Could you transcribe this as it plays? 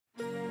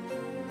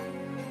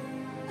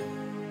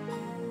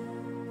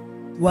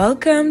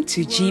Welcome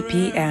to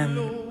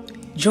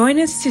GPM. Join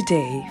us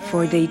today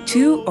for day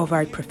 2 of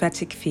our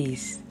prophetic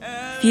feast,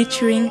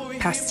 featuring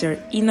Pastor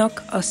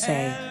Enoch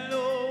Osei.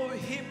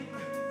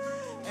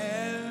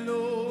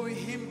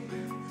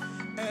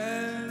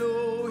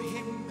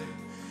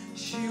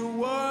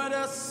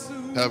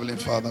 Heavenly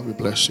Father, we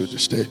bless you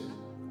this day.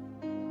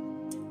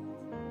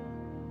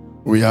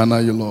 We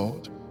honor you,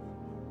 Lord.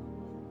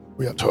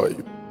 We adore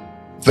you.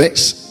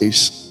 This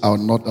is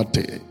another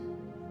day.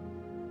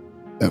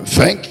 And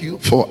thank you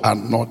for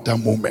another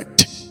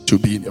moment to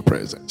be in your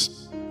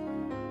presence.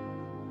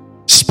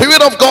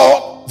 Spirit of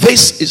God,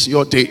 this is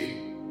your day.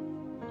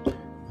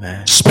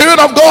 Amen. Spirit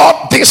of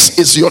God, this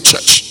is your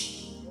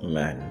church.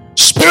 Amen.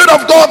 Spirit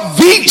of God,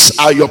 these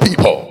are your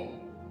people.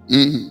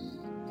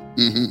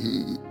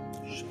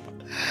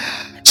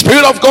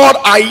 Spirit of God,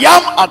 I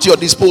am at your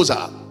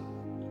disposal.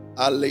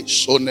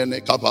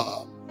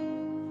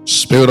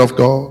 Spirit of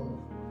God,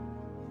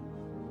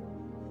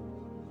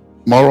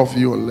 more of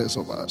you and less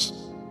of us.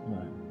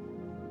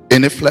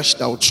 Any flesh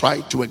that will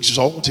try to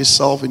exalt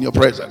itself in your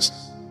presence,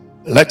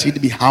 let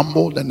it be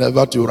humbled and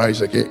never to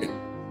rise again.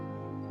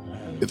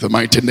 In the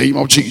mighty name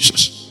of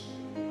Jesus.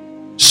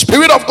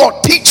 Spirit of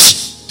God,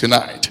 teach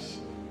tonight.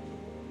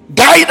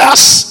 Guide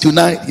us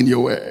tonight in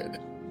your word.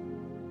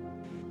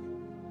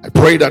 I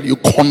pray that you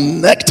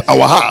connect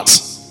our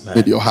hearts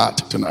with your heart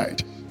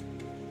tonight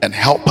and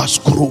help us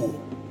grow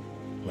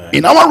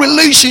in our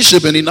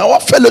relationship and in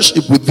our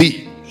fellowship with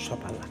thee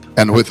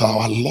and with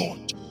our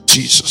Lord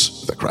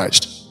Jesus the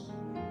Christ.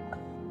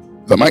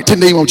 The mighty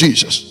name of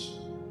Jesus.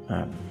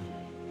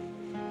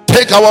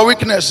 Take our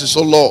weaknesses,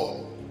 O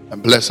Lord,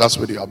 and bless us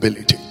with your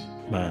ability.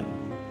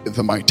 In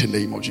the mighty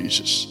name of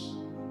Jesus.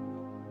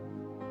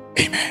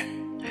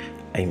 Amen.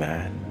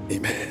 Amen.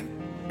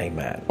 Amen.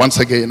 Amen. Once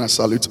again, I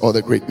salute all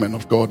the great men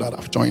of God that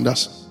have joined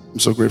us. I'm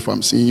so grateful.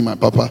 I'm seeing my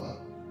Papa,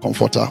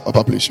 Comforter.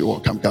 Papa, please, you're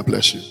welcome. God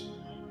bless you.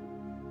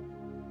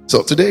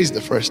 So today is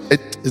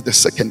the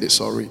second day,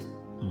 sorry.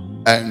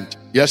 And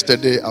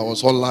yesterday I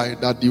was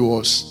online that he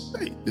was,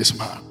 hey, this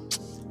man,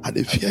 I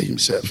didn't fear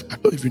himself. I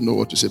don't even know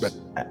what to say, but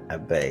I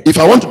beg. if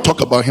I want to talk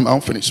about him, I'll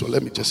finish. So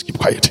let me just keep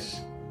quiet.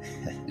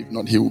 If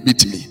not, he will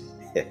beat me.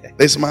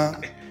 This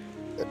man,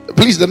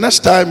 please, the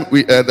next time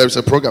there's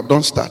a program,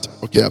 don't start.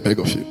 Okay, I beg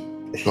of you.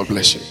 God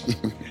bless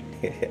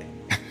you.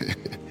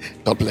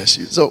 God bless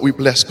you. So we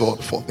bless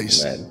God for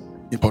this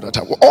important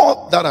time.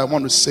 All that I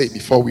want to say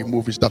before we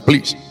move is that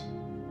please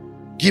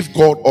give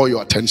God all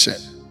your attention.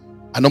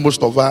 I know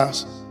most of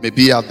us may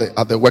be at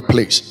the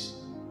workplace.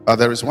 But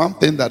there is one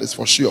thing that is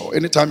for sure.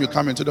 Anytime you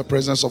come into the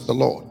presence of the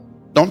Lord,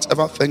 don't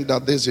ever think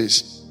that this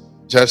is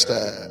just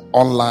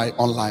online.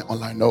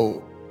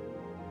 No.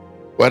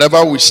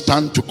 Wherever we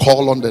stand to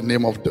call on the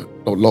name of the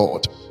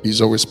Lord,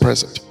 He's always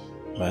present.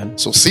 Amen.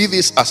 So see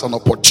this as an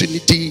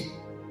opportunity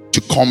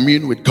to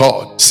commune with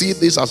God. See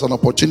this as an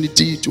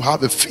opportunity to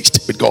have a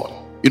feast with God.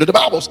 You know, the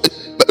Bible,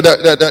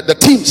 the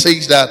team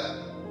says that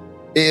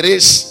it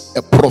is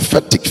a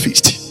prophetic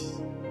feast.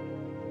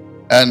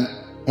 And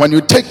when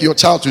you take your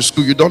child to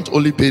school, you don't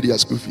only pay their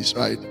school fees,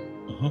 right?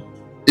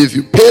 If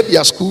you pay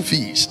their school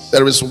fees,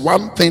 there is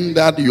one thing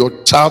that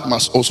your child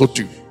must also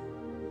do.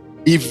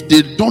 If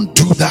they don't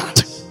do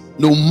that,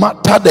 no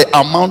matter the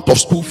amount of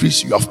school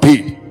fees you have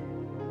paid,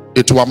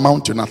 it will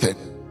amount to nothing.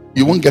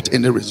 You won't get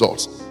any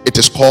results. It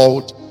is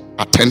called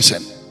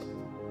attention.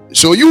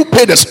 So you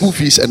pay the school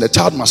fees and the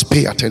child must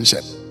pay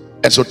attention.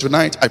 And so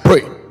tonight I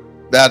pray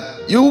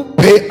that you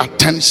pay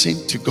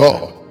attention to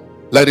God.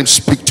 Let Him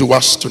speak to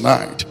us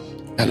tonight.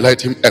 And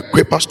let Him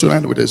equip us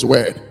tonight with His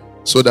word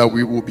so that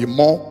we will be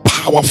more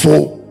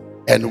powerful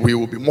and we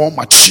will be more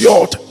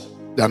matured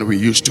than we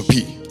used to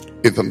be.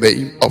 In the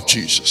name of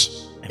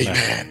Jesus.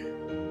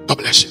 Amen. God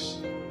bless you.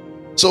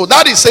 So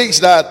that it says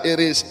that it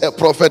is a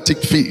prophetic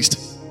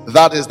feast.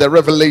 That is the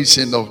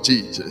revelation of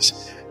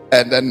Jesus.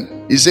 And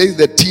then He says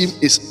the theme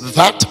is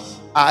that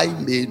I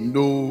may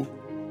know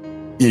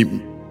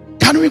Him.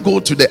 Can we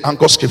go to the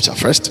anchor scripture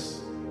first?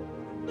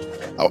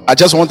 I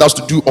just want us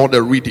to do all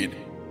the reading,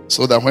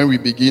 so that when we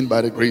begin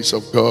by the grace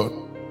of God,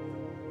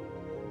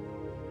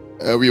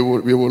 we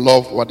will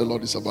love what the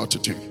Lord is about to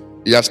do.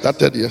 He has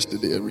started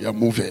yesterday and we are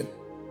moving.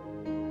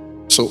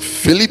 So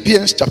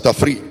Philippians chapter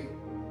 3,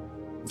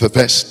 the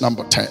verse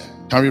number 10.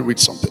 Can we read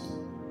something?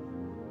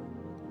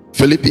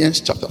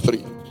 Philippians chapter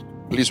 3.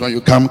 Please, when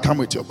you come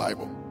with your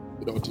Bible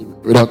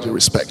without the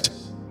respect.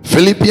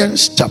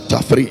 Philippians chapter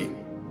 3,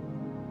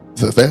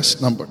 the verse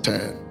number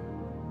 10.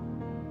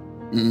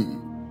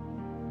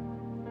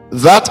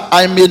 That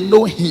I may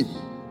know Him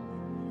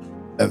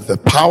and the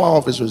power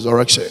of His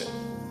resurrection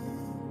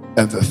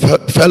and the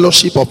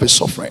fellowship of His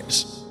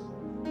sufferings,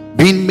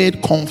 being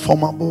made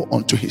conformable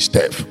unto His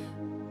death.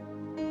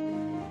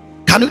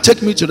 Can you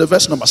take me to the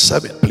verse number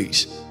 7,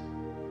 please?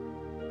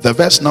 The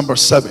verse number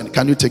 7.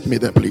 Can you take me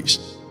there, please?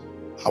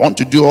 I want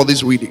to do all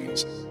these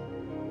readings.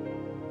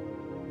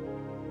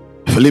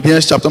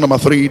 Philippians chapter number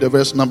 3, the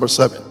verse number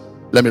 7.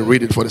 Let me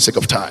read it for the sake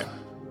of time.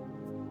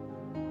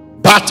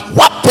 But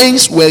what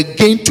things were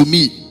gained to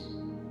me,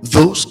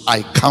 those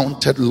I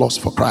counted loss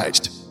for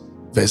Christ.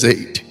 Verse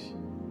 8.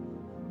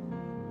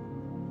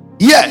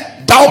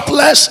 Yeah,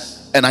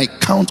 doubtless, and I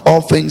count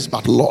all things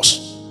but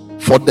loss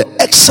for the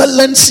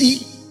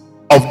excellency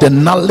of the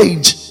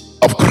knowledge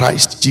of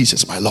Christ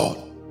Jesus my Lord,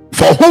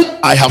 for whom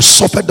I have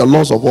suffered the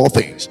loss of all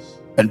things,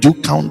 and do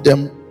count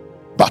them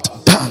but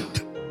dung,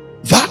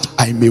 that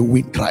I may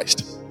win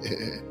Christ.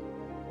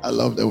 I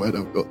love the word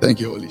of God. Thank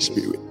you, Holy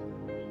Spirit.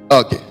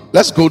 Okay,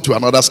 let's go to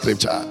another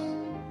scripture.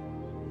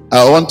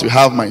 I want to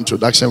have my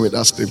introduction with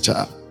that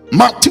scripture.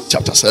 Matthew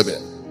chapter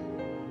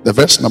 7, the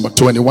verse number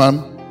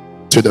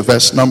 21 to the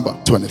verse number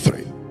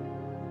 23.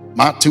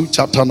 Matthew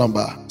chapter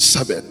number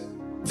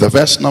 7, the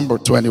verse number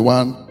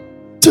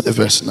 21 to the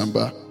verse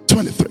number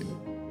 23.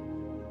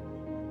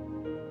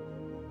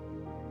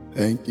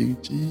 Thank you,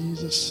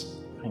 Jesus.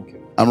 Thank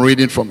you. I'm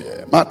reading from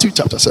here. Matthew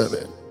chapter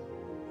 7.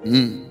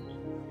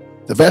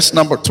 The verse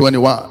number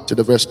 21 to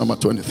the verse number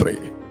 23.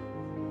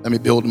 Let me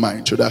build my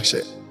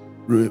introduction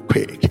real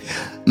quick.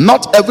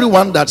 Not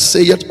everyone that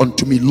saith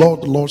unto me,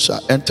 Lord, Lord,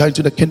 shall enter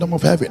into the kingdom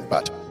of heaven,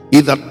 but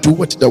he that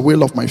doeth the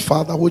will of my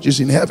Father which is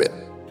in heaven.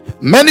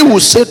 Many will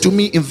say to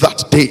me in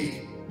that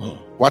day.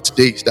 What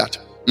day is that?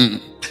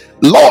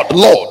 Lord,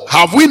 Lord,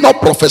 have we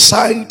not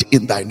prophesied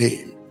in thy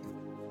name?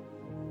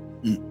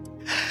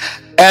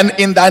 And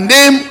in thy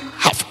name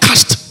have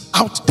cast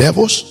out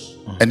devils,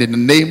 and in the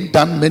name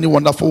done many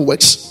wonderful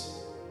works.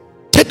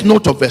 Take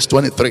note of verse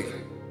 23.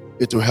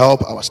 It will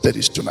help our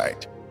studies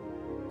tonight.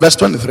 Verse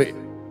 23.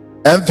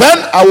 And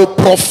then I will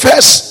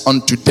profess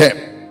unto them,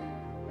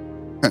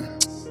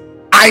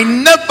 I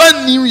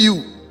never knew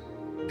you.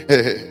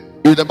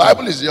 If the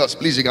Bible is yours,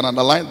 please, you can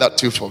underline that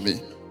too for me.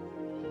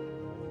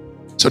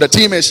 So the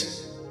theme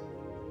is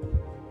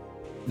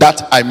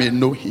that I may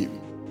know him.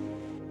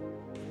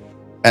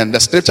 And the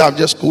scripture I've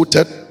just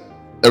quoted,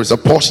 there is a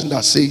portion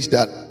that says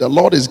that the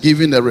Lord is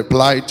giving a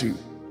reply to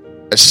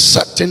a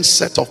certain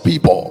set of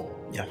people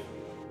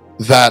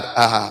that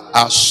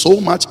are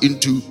so much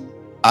into,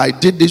 I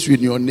did this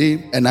with your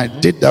name, and I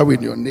did that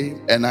with your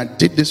name, and I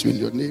did this with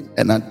your name,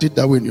 and I did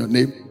that with your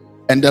name.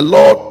 And the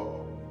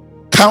Lord,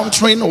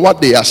 countering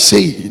what they are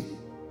saying,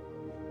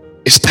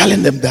 is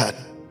telling them that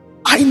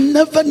I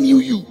never knew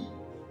you.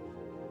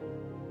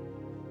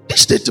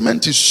 This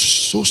statement is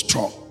so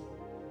strong.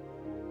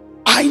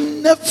 I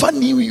never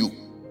knew you.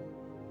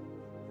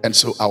 And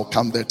so I'll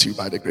come there to you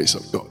by the grace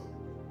of God.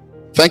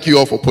 Thank you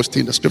all for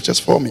posting the scriptures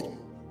for me.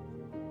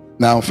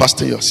 Now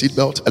fasten your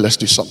seatbelt and let's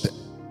do something.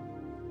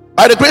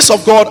 By the grace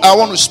of God, I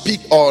want to speak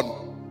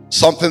on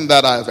something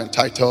that I have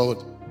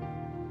entitled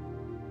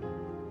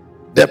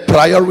the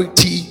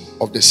priority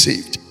of the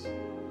saved.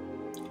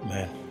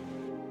 Amen.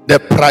 The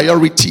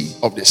priority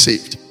of the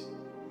saved.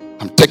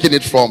 I'm taking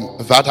it from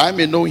that I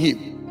may know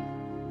him.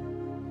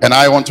 And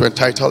I want to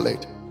entitle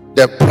it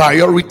the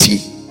priority.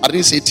 I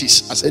didn't say T, I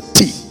said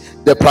T.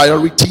 The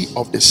priority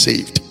of the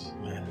saved.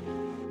 Amen.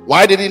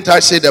 Why didn't I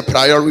say the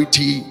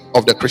priority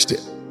of the Christian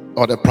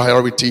or the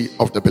priority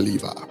of the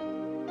believer?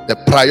 The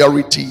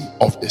priority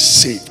of the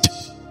saved.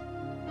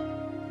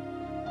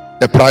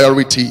 The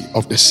priority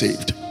of the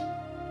saved.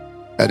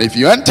 And if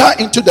you enter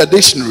into the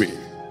dictionary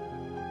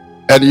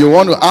and you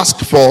want to ask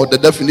for the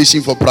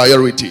definition for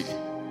priority,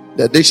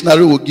 the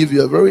dictionary will give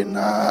you a very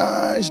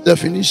nice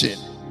definition.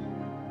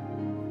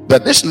 The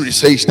dictionary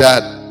says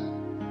that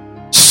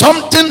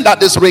something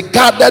that is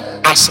regarded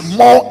as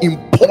more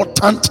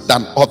important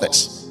than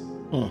others.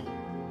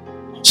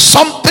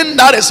 Something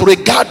that is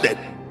regarded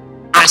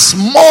as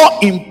more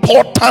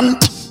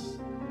important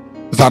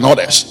than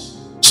others.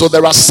 So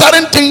there are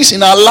certain things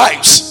in our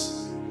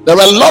lives. There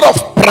are a lot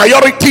of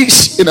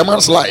priorities in a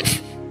man's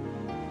life.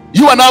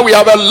 You and I, we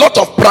have a lot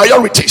of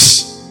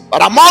priorities.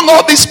 But among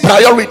all these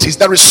priorities,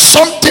 there is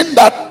something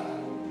that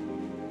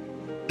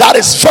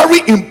is very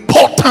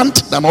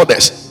important than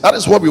others. That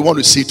is what we want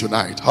to see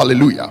tonight.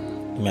 Hallelujah.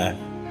 Amen.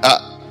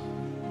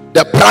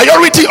 The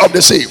priority of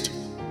the saved.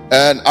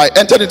 And I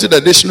entered into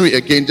the dictionary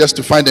again just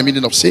to find the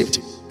meaning of saved.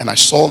 And I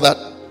saw that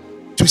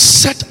to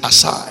set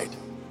aside,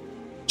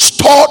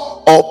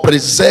 stored or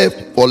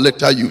preserved for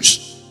later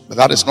use. But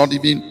that is not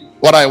even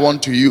what I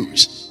want to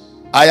use.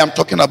 I am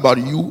talking about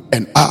you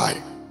and I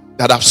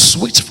that have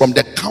switched from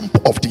the camp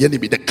of the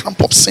enemy, the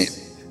camp of sin,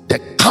 the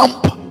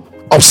camp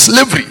of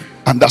slavery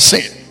under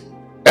sin,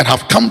 and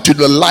have come to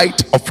the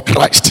light of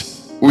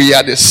Christ. We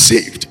are the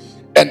saved.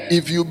 And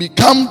if you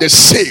become the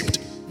saved,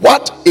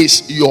 what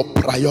is your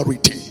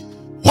priority?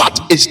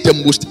 What is the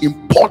most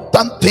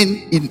important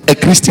thing in a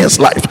Christian's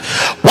life?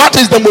 What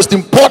is the most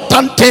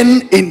important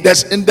thing in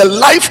the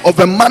life of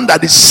a man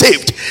that is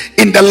saved,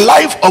 in the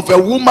life of a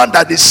woman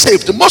that is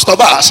saved? Most of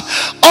us,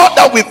 all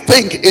that we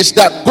think is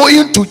that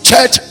going to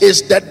church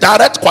is the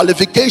direct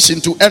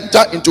qualification to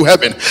enter into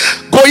heaven.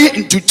 Going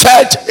into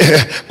church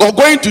or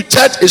going to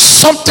church is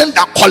something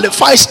that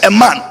qualifies a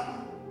man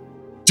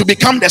to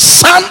become the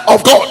son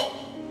of God.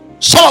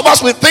 Some of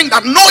us will think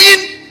that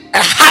knowing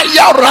a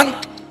higher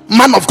rank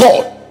man of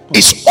God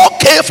It's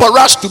okay for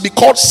us to be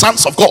called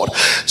sons of God.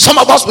 Some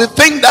of us will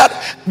think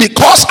that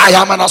because I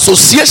am an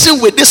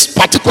association with this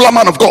particular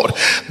man of God,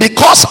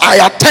 because I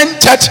attend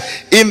church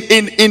in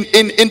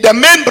the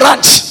main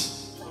branch,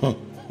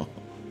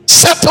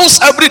 settles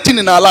everything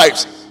in our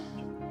lives.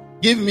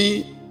 Give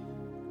me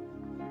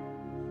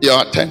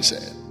your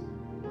attention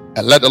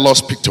and let the Lord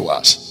speak to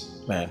us.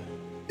 Man.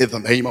 In the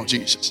name of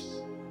Jesus.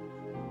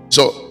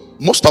 So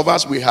most of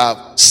us, we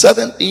have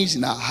certain things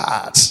in our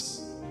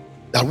hearts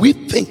that we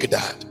think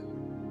that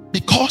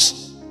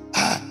because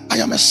I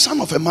am a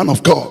son of a man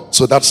of God,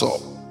 so that's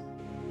all.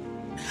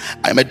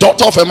 I am a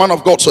daughter of a man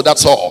of God, so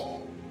that's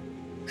all.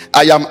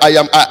 I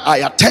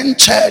attend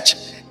church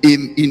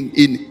in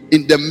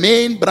the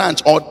main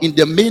branch or in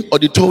the main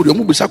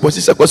auditorium. That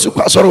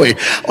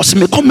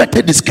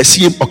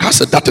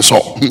is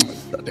all.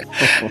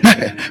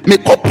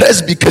 Make up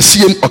presby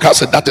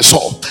that is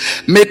all.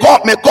 Make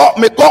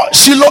up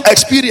Shiloh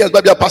experience,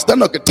 but your pastor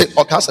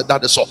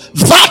that is all.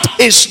 That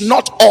is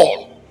not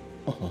all.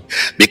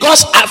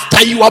 Because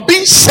after you are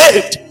being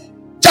saved,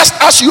 just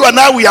as you and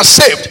I, we are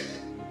saved,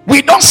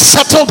 we don't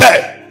settle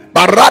there,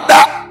 but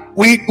rather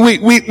we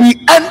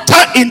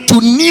enter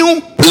into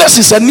new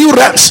places and new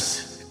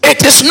realms.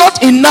 It is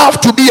not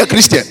enough to be a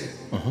Christian.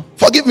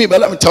 Forgive me, but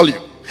let me tell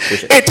you,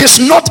 it is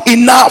not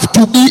enough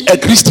to be a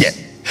Christian.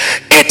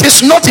 It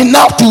is not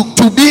enough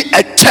to be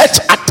a church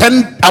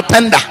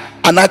attender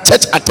and a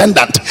church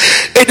attendant.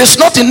 It is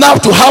not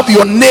enough to have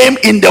your name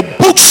in the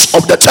books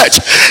of the church.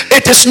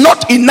 It is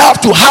not enough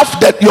to have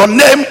your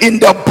name in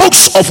the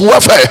books of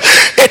warfare.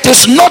 It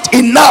is not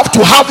enough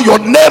to have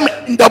your name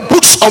in the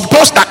books of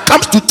those that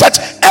comes to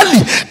church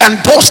early and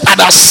those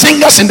that are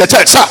singers in the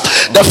church.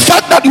 The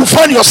fact that you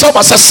find yourself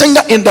as a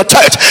singer in the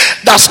church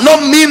does not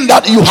mean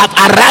that you have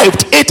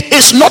arrived. It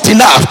is not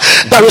enough.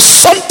 There is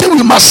something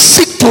we must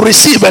seek to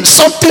receive and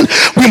something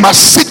we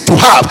must seek to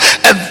have,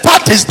 and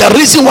that is the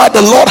reason why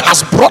the Lord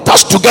has brought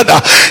us together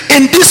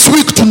in this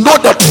week to know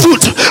the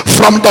truth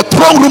from the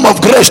throne room of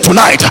grace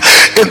tonight.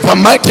 In the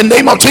mighty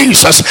name of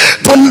Jesus,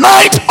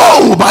 tonight,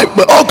 oh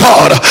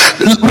God,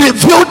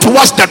 reveal to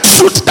us the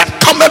truth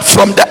that cometh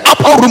from the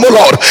upper room, oh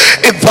Lord.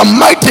 In the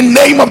mighty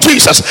name of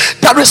Jesus,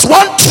 there is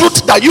one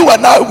truth that you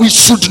and I, we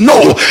should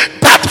know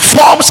that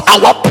forms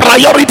our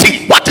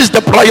priority. What is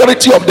the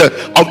priority of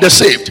the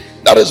saved?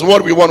 That is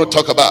what we want to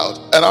talk about,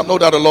 and I know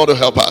that the Lord will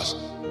help us.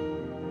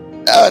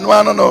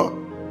 No.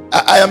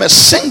 I am a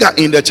singer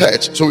in the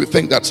church, so we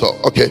think that's all.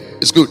 Okay,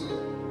 it's good.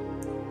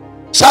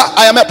 Sir,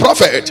 I am a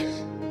prophet.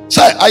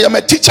 Sir, I am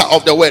a teacher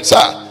of the word. Sir,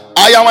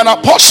 I am an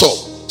apostle.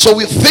 So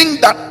we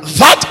think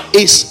that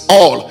is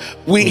all.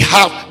 We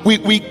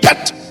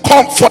get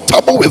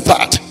comfortable with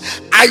that.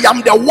 I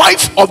am the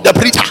wife of the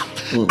preacher.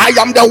 I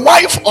am the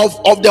wife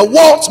of the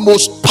world's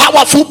most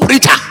powerful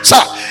preacher.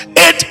 Sir,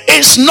 it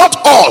is not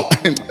all.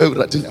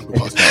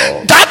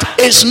 That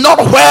is not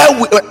where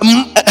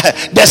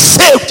the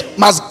saved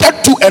must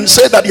get to and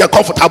say that they are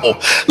comfortable.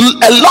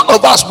 A lot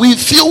of us, we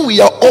feel we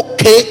are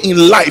okay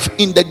in life,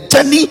 in the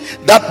journey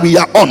that we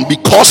are on,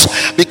 because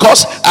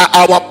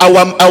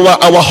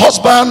our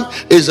husband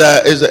is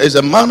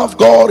a man of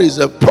God, is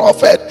a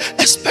prophet,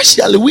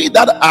 especially we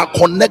that are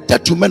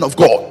connected to men of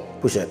God.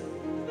 Push it.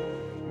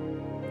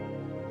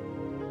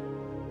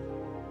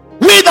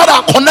 We that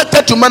are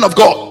connected to men of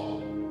God.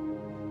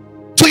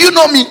 Do you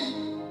know me?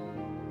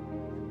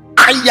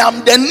 I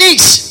am the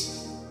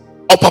niece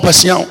of Papa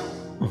Sian.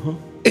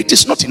 It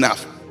is not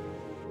enough.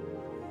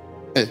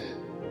 I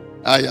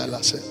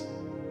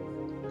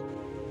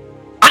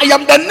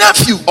am the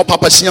nephew of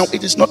Papa Sian.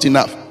 It is not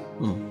enough.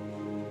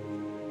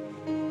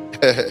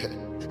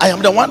 I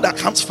am the one that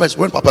comes first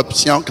when Papa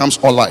Sian comes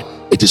online.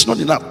 It is not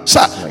enough.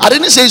 Sir, I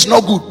didn't say it's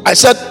not good. I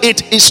said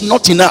it is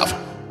not enough.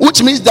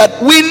 Which means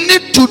that we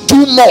need to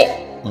do more.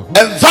 And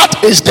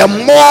that is the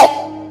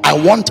more I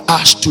want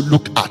us to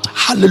look at.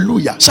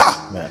 Hallelujah. Sir,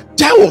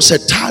 there was a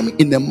time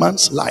in a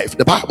man's life,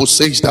 the Bible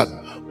says that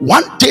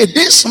one day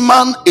this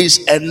man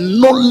is a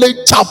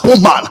knowledgeable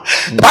man.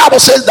 The Bible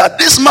says that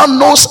this man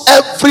knows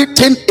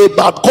everything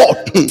about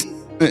God.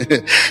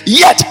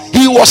 Yet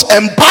he was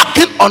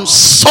embarking on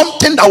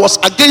something that was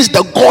against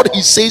the God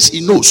he says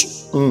he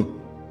knows.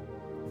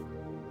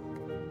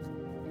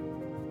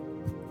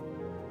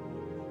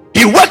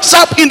 He wakes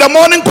up in the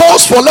morning,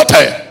 calls for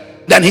letter.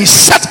 Then he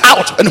sets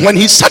out, and when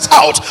he sets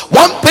out,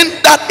 one thing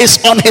that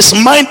is on his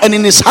mind and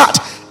in his heart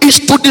is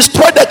to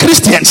destroy the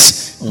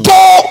Christians.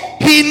 Though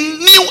he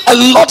knew a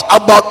lot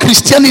about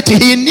Christianity,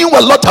 he knew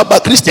a lot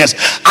about Christians.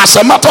 As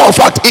a matter of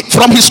fact,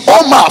 from his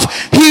own mouth,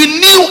 he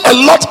knew a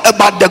lot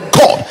about the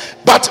God.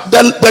 But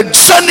the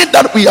journey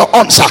that we are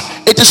on, sir,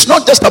 it is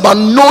not just about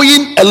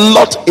knowing a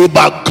lot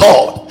about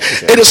God.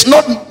 It is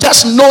not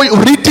just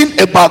reading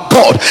about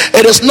God.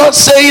 It is not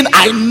saying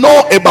I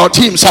know about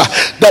him, sir.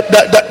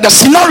 The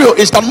scenario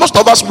is that most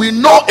of us, we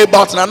know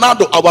about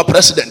Nanado, our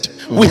president.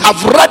 We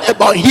have read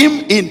about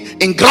him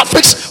in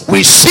graphics.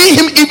 We see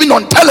him even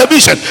on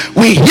television.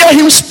 We hear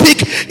him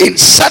speak in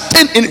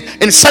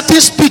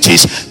certain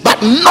speeches,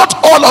 but not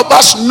all of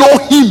us know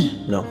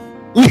him. No.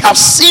 We have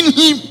seen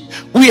him.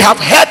 We have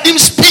heard him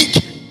speak.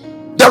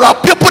 There are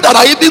people that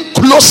are even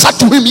closer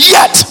to him,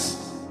 yet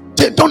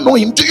they don't know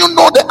him. Do you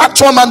know the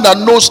actual man that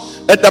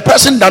knows, the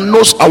person that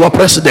knows our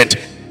president?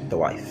 The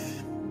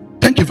wife.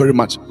 Thank you very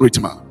much, great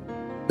man.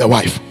 The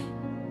wife.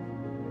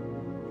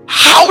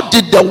 How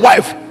did the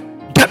wife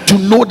get to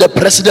know the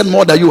president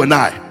more than you and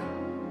I?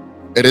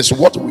 It is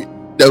what we,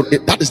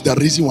 that is the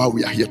reason why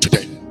we are here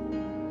today.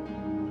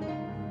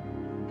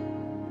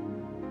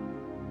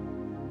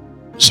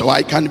 So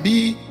I can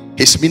be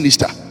his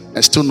minister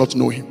and still not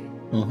know him.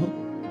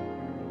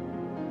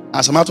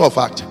 As a matter of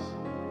fact,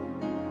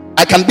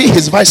 I can be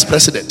his vice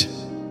president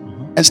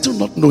and still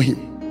not know him.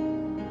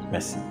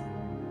 Yes.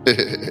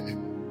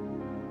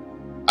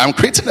 I'm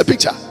creating a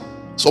picture.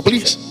 So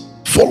please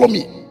follow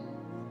me.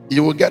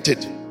 You will get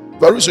it.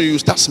 Very soon you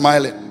start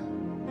smiling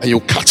and you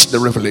catch the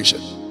revelation.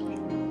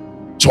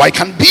 So I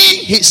can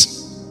be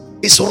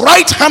his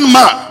right hand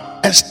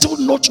man and still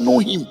not know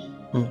him.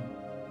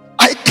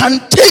 I can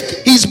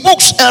take his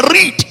books and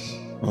read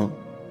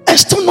and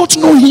still not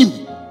know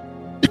him,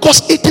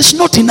 because it is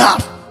not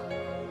enough.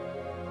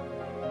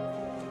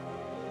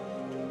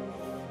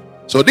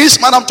 So this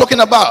man I'm talking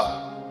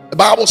about, the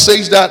Bible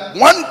says that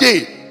one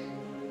day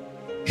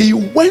he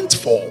went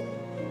for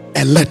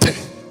a letter.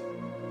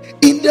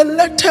 In the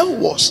letter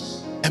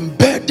was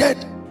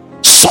embedded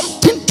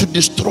something to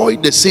destroy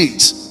the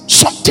saints,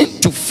 something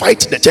to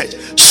fight the church,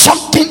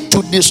 something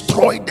to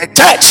destroy the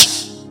church.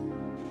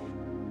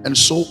 And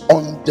so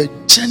on the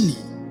journey,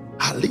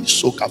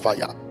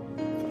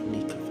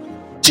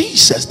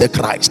 Jesus the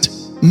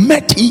Christ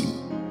met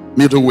him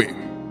midway,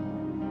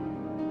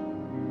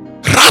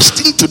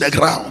 crashed into the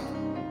ground.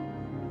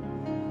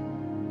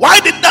 Why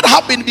did that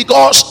happen?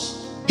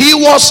 Because he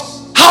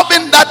was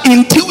having that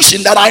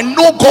intuition that I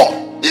know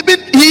God.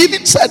 He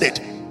even said it.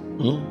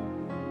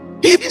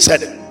 He even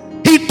said it.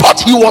 He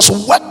thought he was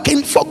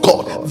working for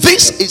God.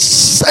 This is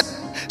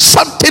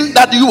something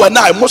that you and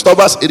I, most of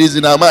us, it is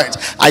in our minds.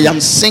 I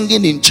am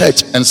singing in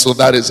church, and so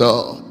that is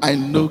all. I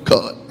know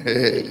God.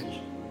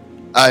 Hey,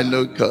 I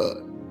know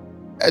God.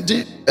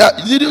 Did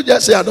you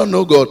just say I don't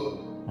know God?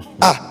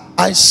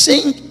 I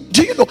sing.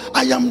 Do you know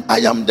I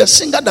am the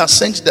singer that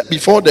sings that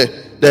before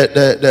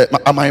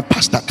my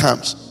pastor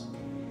comes.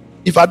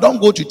 If I don't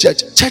go to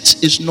church,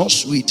 church is not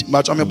sweet.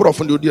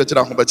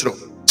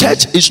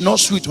 Church is not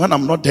sweet when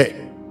I'm not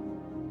there.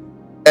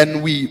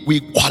 And we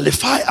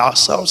qualify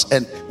ourselves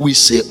and we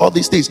say all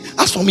these things.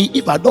 As for me,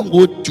 if I don't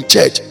go to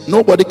church,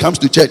 nobody comes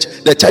to church.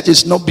 The church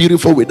is not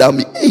beautiful without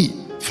me. Hey,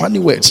 funny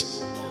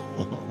words.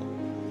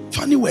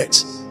 Funny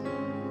words.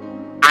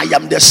 I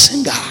am the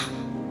singer.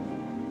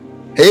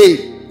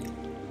 Hey,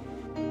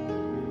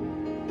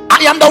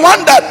 I am the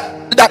one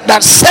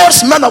that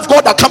serves men of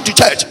God that come to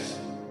church.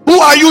 Who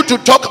are you to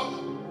talk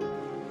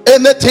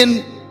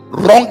anything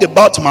wrong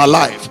about my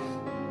life?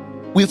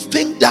 We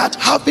think that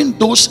having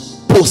those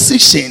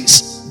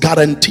positions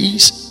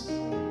guarantees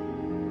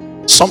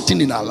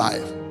something in our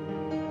life,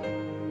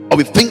 or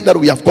we think that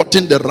we have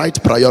gotten the right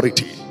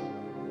priority.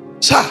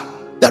 Sir,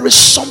 there is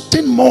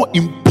something more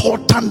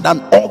important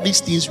than all these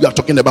things we are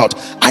talking about.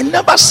 I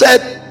never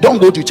said don't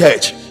go to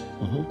church,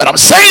 but I'm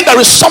saying there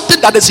is something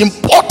that is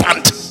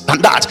important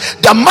than that.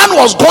 The man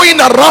was going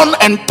around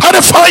and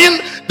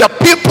terrifying the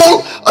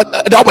people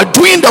that were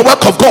doing the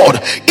work of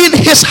God. In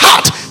his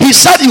heart, he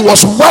said he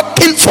was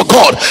working for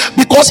God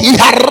because he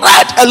had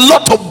read a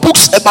lot of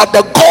books about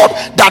the God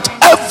that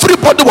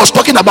everybody was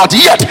talking about.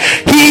 Yet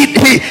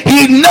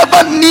he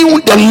never knew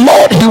the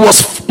Lord he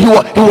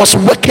was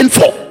working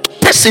for.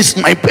 This is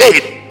my pain.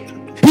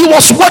 He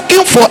was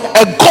working for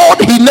a God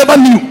he never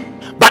knew,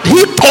 but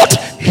he thought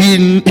he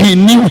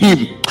knew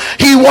him.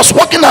 He was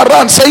walking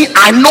around saying,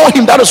 I know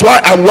him, that is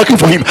why I'm working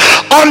for him.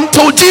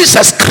 Until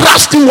Jesus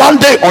crashed him one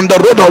day on the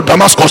road of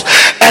Damascus.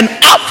 And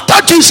after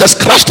Jesus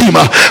crashed him,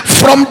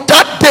 from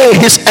that day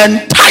his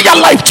entire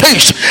life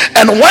changed.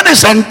 And when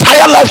his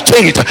entire life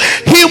changed,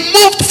 he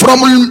moved from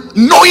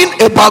knowing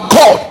about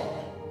God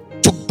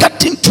to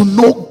getting to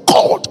know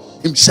God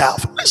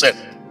himself. Listen,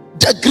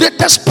 the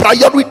greatest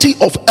priority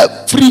of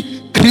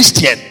every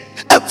Christian,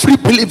 every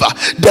believer,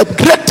 the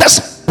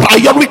greatest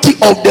priority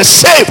of the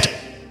saved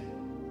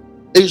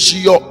is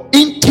your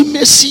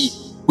intimacy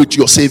with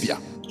your Savior.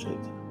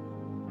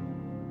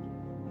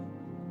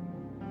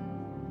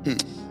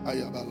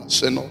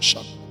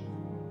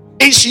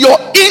 It's your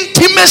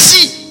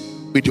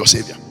intimacy with your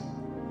Savior.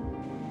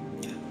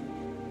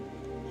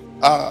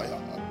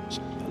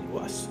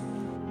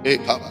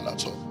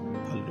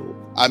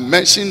 I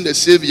mentioned the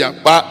Savior,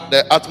 but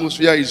the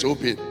atmosphere is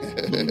open.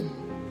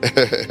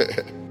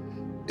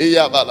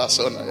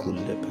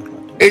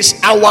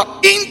 It's our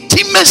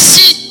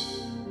intimacy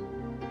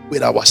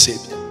with our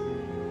Savior.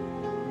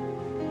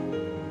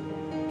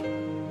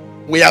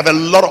 We have a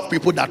lot of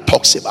people that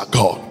talks about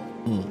God.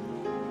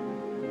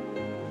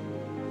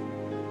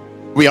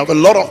 We have a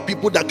lot of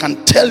people that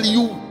can tell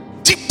you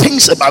deep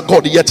things about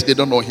God, yet they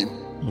don't know him.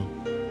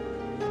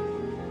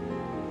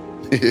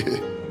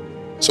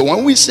 So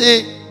when we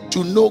say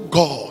to know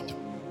God,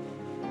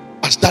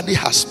 as Daddy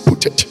has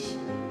put it,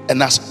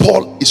 And as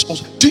Paul is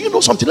also, do you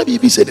know something? Let me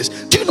even say this.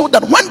 Do you know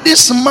that when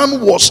this man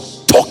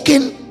was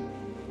talking,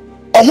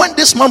 or when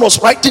this man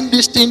was writing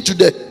this thing to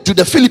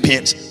the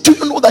Philippines, do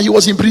you know that he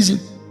was in prison?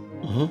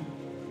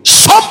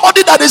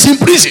 Somebody that is in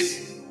prison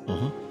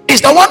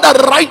is the one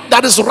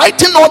that is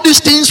writing all these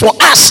things for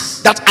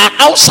us that are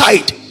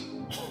outside.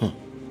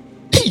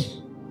 Hey,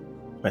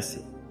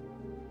 Mercy.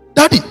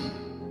 Daddy,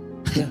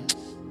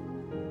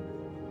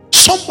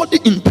 somebody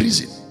in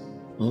prison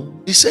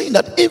is saying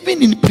that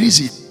even in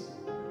prison,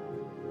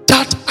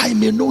 that I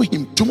may know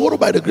him. Tomorrow,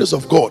 by the grace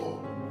of God,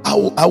 I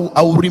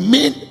will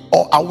remain,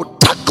 or I will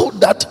tackle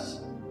that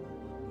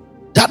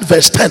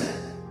verse 10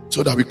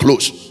 so that we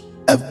close.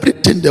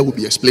 Everything there will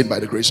be explained by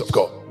the grace of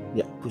God.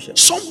 Yeah, push it.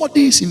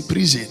 Somebody is in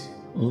prison.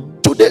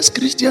 Today's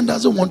Christian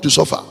doesn't want to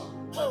suffer.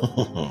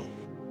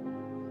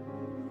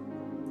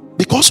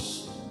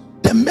 Because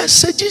the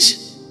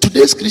messages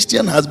today's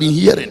Christian has been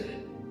hearing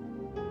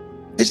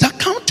is that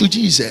come to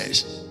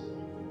Jesus.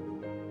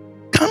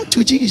 Come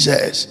to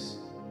Jesus.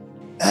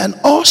 And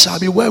all shall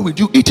be well with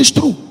you. It is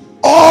true.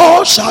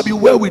 All shall be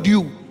well with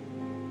you.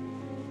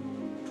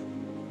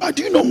 But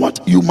do you know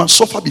what you must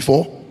suffer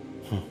before?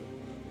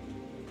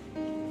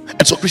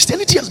 And so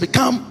Christianity has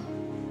become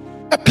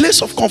a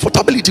place of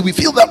comfortability. We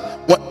feel that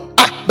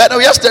but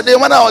yesterday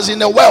when I was in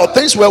the world,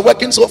 things were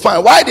working so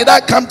fine. Why did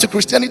I come to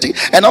Christianity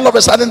and all of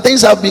a sudden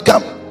things have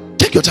become?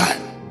 Take your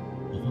time.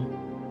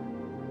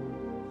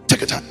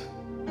 Take your time.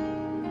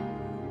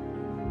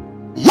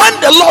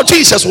 When the Lord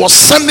Jesus was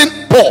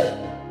sending Paul,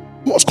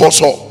 who was called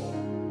Saul,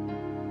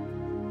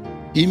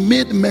 he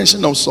made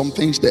mention of some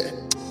things there.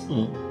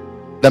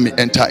 Let me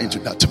enter into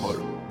that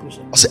tomorrow.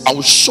 I said, I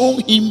will show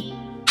him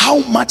how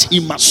much he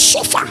must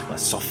suffer.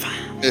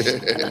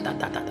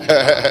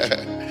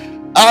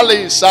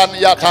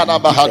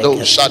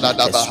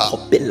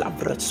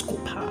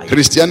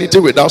 Christianity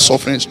without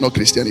suffering is not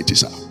Christianity,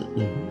 sir.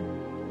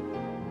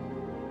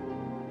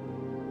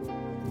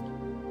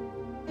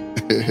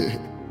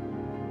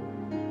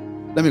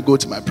 Let me go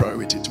to my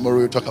priority. Tomorrow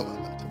we'll talk about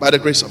that. By the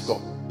grace of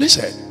God.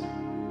 Listen.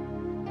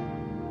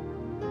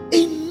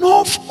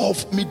 Enough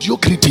of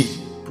mediocrity.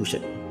 Push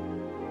it.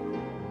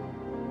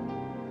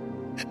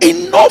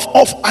 Enough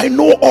of I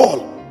know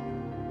all.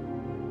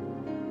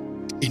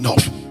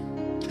 Enough.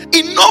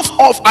 Enough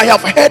of I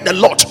have heard a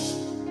lot.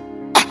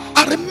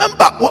 I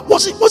remember, what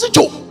was it? Was it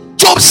Job?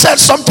 Job said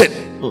something.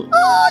 Job,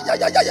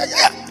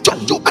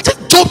 I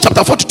think Job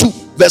chapter 42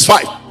 verse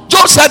 5.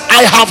 Job said,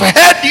 I have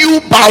heard you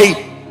by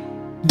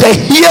the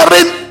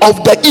hearing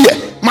of the ear.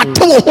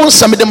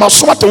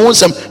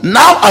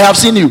 Now I have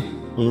seen you.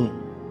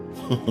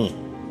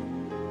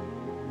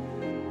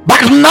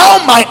 But now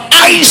my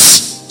eyes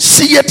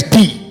see it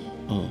thee.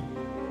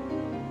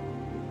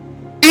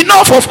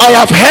 Enough of I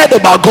have heard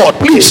about God,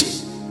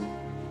 please.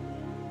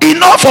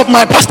 Enough of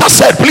my pastor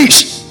said,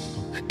 please.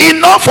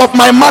 Enough of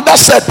my mother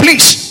said,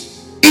 please.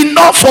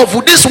 Enough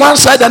of this one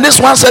said and this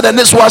one said and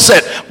this one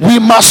said. We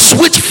must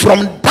switch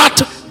from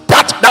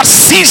that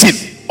season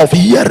of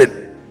hearing,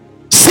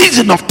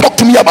 season of talk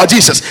to me about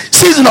Jesus,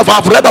 season of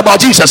I've read about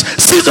Jesus,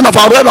 season of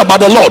I've read about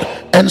the Lord,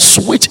 and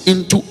switch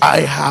into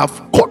I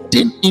have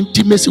gotten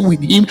intimacy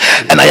with him,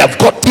 and I have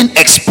gotten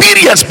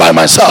experience by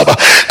myself,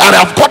 and I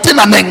have gotten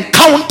an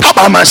encounter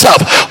by myself.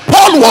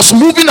 Paul was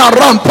moving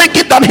around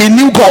thinking that he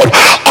knew God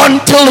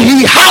until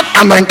he had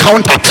an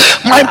encounter.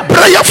 My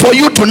prayer for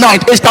you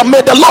tonight is that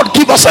may the Lord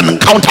give us an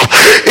encounter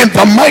in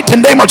the mighty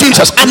name of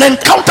Jesus, an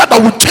encounter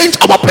that will change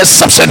our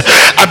perception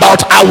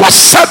about our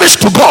service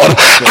to God,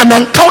 an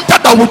encounter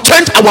that will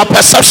change our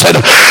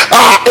perception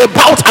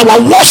about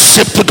our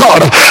worship to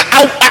God,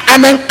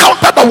 an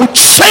encounter that will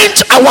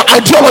change our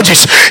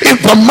ideologies in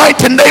the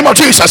mighty name of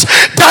Jesus.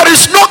 There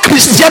is no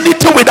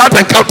Christianity without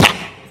encounter.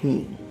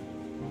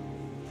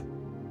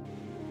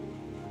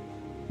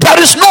 There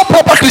is no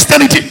proper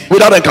Christianity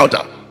without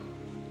encounter.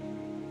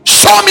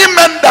 Show me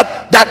men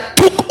that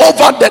took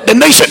over the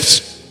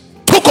nations,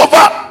 took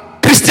over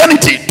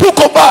Christianity, took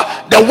over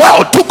the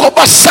world, took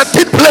over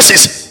certain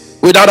places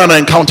without an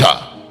encounter.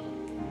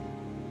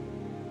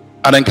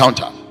 An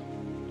encounter.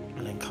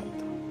 An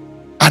encounter.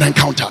 An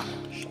encounter.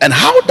 And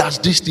how does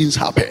these things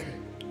happen?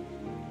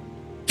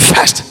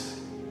 First,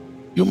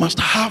 you must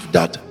have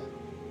that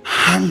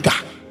hunger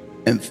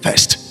and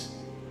thirst.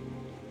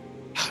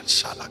 How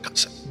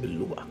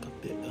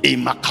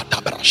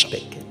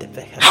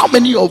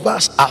many of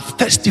us are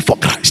thirsty for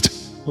Christ?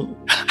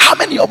 How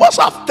many of us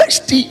are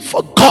thirsty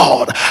for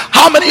God?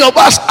 How many of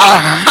us are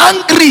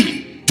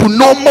hungry to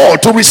know more,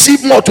 to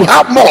receive more, to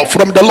have more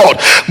from the Lord?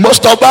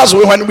 Most of us,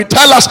 when we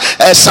tell us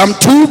Psalm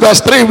 2 verse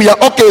 3 we are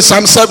okay,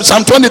 Psalm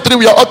 23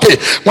 we are okay,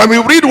 when we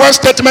read one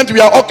statement we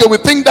are okay, we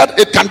think that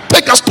it can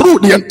take us through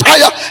the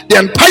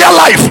entire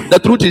life. The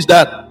truth is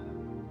that,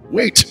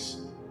 wait,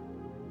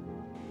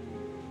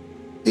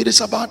 it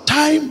is about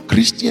time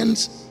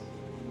Christians,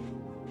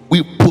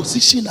 we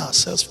position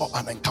ourselves for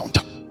an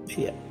encounter.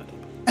 Yeah.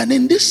 And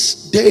in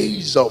these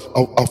days of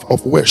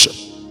worship,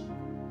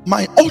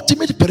 my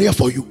ultimate prayer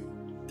for you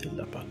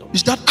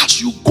is that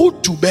as you go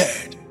to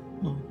bed,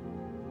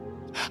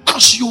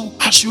 As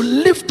you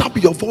lift up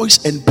your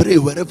voice and pray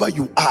wherever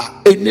you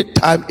are,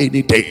 anytime,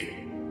 any day,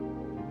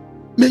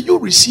 may you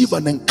receive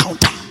an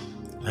encounter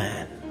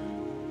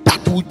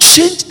that will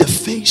change the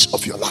face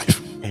of your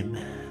life.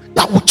 Amen.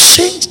 That will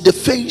change the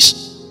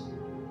face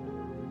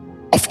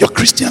of your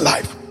Christian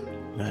life.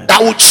 Amen.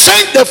 That will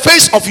change the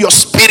face of your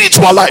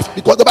spiritual life,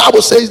 because the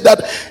Bible says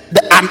that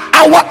an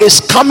hour is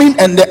coming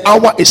and the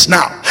hour is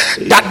now,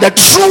 that the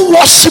true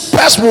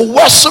worshippers will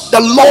worship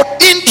the Lord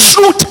in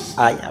truth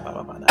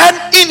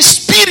and in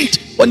spirit.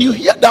 When you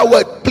hear that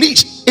word,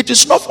 please, it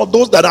is not for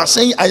those that are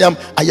saying I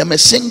am a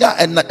singer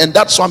and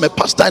that's why I'm a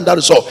pastor and that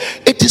is all.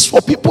 It is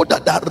for people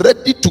that are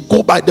ready to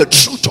go by the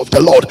truth of the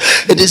Lord.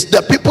 It is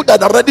the people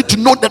that are ready to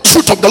know the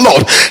truth of the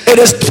Lord. It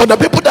is for the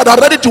people that are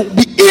ready to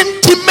be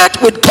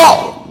intimate with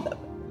God.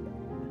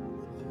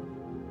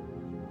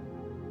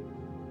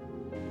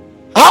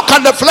 How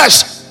can the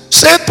flesh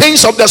say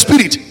things of the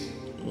spirit?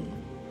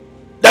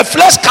 The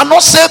flesh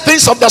cannot say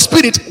things of the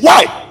spirit.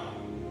 Why?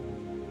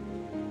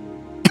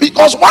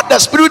 Because what the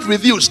spirit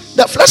reveals,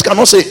 the flesh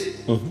cannot say.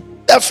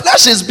 Mm-hmm. The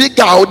flesh is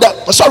bigger.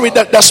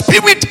 The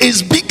spirit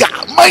is bigger,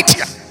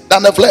 mightier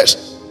than the flesh.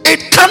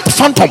 It can't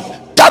fathom.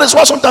 That is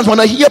why sometimes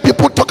when I hear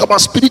people talk about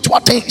spiritual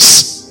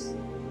things,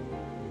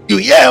 you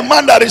hear a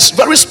man that is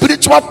very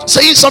spiritual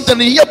saying something,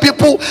 and you hear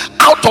people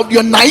out of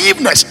your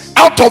naiveness,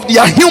 out of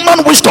their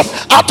human wisdom,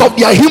 out of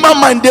their human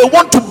mind, they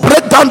want to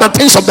break down the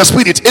things of the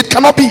spirit. It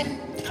cannot be.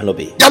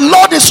 The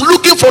Lord is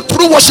looking for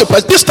true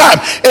worshippers. This time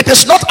it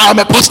is not I am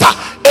a pastor,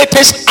 it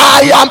is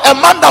I am a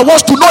man that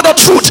wants to know the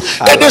truth.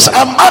 It is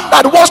a man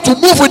that wants to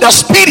move with the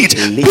spirit.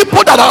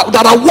 People that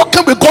are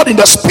walking with God in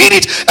the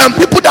spirit, and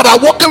people that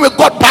are walking with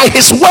God by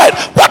his word.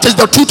 What is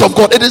the truth of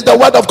God? It is the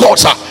word of God,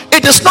 sir.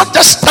 It is not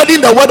just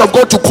studying the word of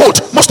God to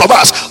quote. Most of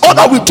us, all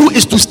that we do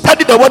is to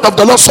study the word of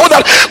the Lord so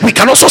that we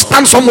can also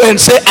stand somewhere and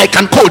say I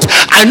can quote.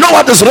 I know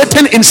what is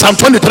written in Psalm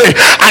 23.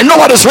 I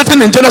know what is written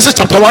in Genesis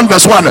chapter 1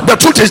 verse 1. The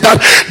truth is that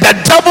the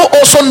devil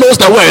also knows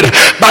the word,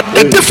 but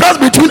the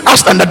difference between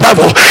us and the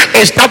devil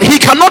is that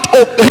he cannot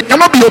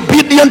be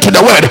obedient to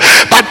the word.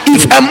 But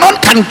if a man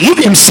can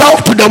give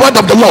himself to the word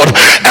of the Lord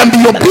and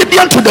be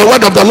obedient to the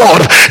word of the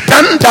Lord,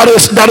 then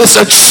there is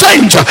a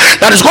change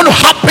that is going to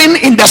happen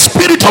in the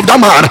spirit of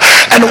the man.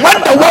 And when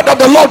the word of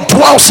the Lord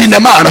dwells in a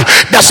man,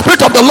 the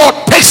spirit of the Lord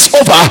takes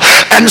over,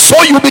 and so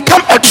you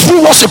become a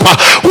true worshiper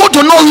who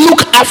do not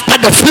look after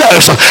the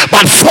flesh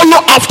but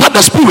follow after the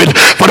spirit.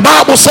 For the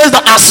Bible says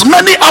that as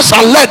many as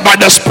are led by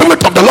the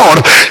spirit of the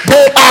Lord,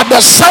 they are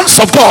the sons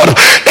of God.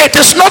 It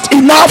is not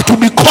enough to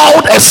be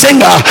called a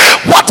singer.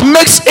 What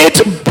makes it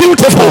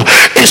beautiful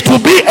is to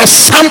be a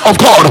son of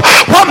God.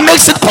 What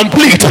makes it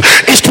complete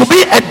is to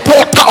be a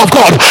daughter of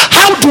God.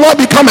 How do I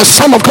become a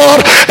son of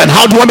God, and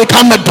how do I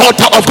become a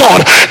daughter of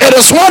God? It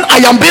is when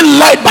I am being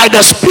led by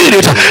the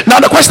spirit.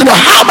 Now the question is,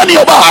 how many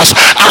of us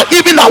are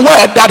even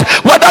aware that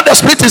whether the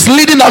spirit is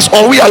leading us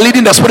or we are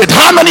leading the spirit?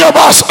 How many of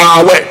us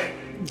are aware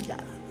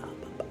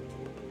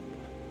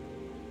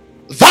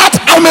that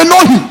I may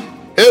know him?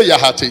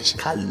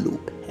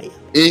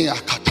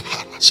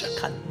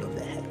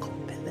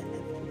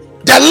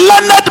 The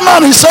learned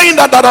man is saying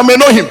that I may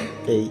know him.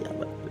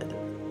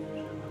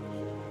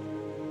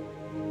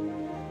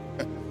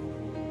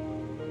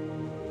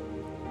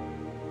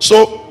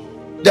 So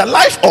the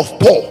life of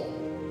Paul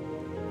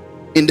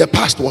in the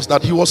past was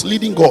that he was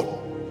leading God.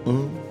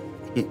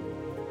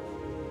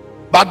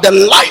 But the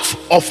life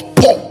of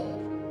Paul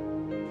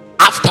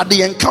after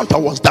the encounter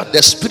was that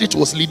the spirit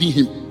was leading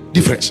him.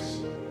 Difference.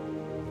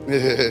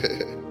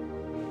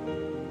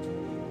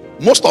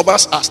 Most of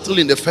us are still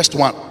in the first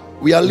one.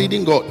 We are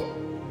leading God.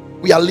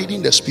 We are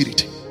leading the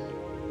spirit.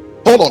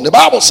 Hold on. The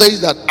Bible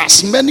says that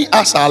as many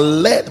as are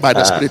led by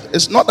the spirit,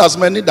 it's not as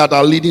many that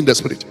are leading the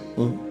spirit.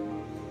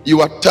 You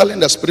are telling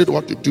the spirit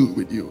what to do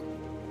with you.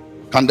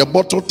 Can the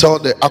bottle tell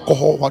the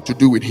alcohol what to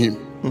do with him?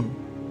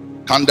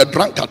 Can the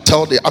drunkard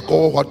tell the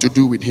alcohol what to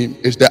do with him?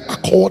 It's the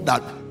alcohol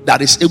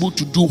that is able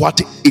to do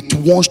what it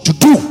wants to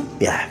do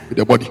with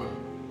the body.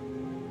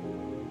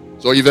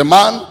 So if a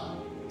man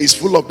is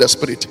full of the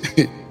spirit,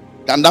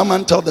 can that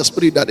man tell the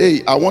spirit that,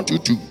 hey, I want you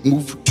to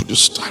move to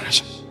this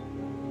direction,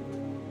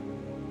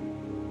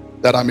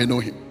 that I may know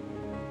him?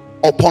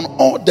 Upon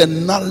all the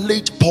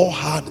knowledge Paul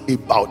had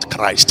about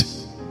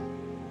Christ,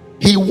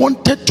 he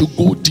wanted to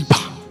go deeper.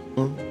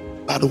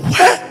 But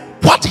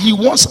what he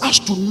wants us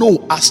to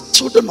know as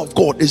children of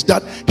God is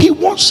that he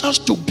wants us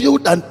to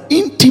build an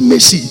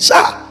intimacy.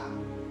 Sir,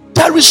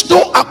 there is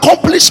no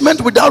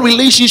accomplishment without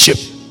relationship.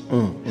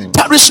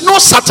 There is no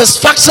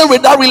satisfaction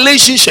without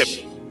relationship.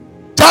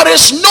 There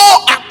is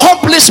no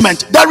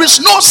accomplishment. There is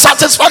no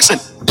satisfaction.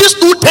 These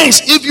two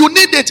things, if you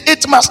need it,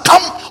 it must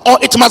come, or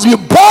it must be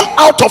born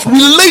out of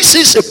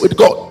relationship with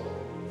God.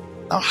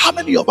 Now, how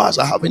many of us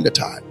are having the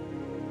time?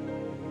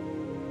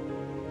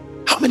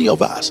 How many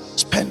of us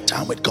spend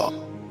time with God?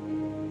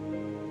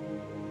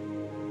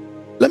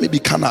 Let me be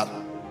carnal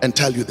and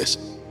tell you this,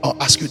 or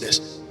ask you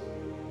this.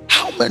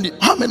 How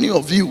many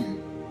of you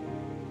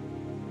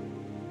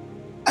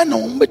I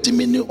know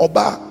many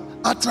oba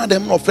atna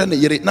dem no friend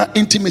yere na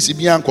intimacy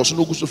bi anko so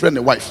no guso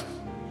friend wife?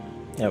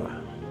 Never.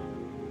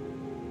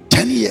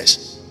 10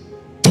 years,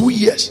 2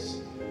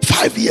 years,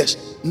 5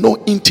 years, no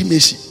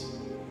intimacy.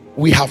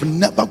 We have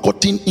never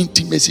gotten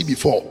intimacy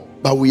before,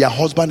 but we are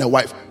husband and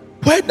wife.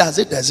 Where does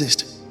it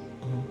exist?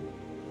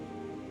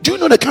 Do you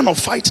know the kind of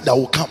fight that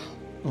will come?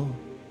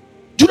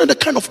 Do you know the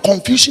kind of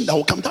confusion that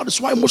will come? That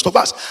is why most of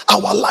us,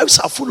 our lives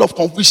are full of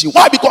confusion.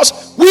 Why?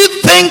 Because we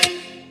think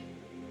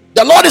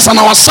the Lord is on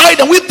our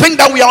side, and we think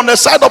that we are on the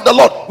side of the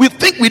Lord. We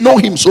think we know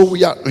Him, so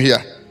we are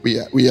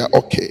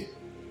okay.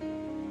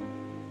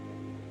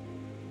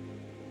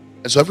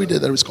 And so every day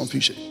there is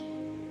confusion.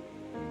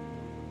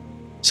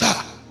 Sir,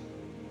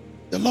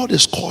 the Lord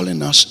is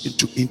calling us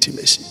into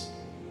intimacy.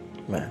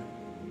 Man.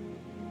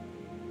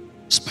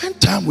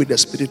 Spend time with the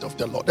Spirit of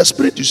the Lord. The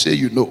Spirit you say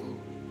you know.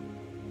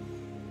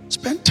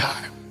 Spend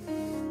time.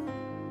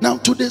 Now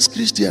today's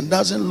Christian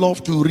doesn't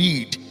love to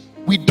read.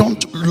 We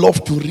don't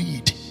love to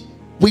read.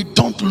 We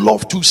don't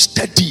love to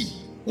study.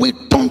 We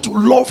don't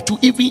love to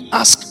even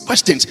ask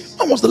questions.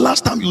 When was the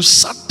last time you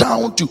sat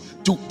down to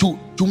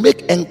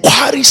make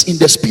inquiries in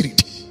the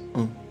Spirit?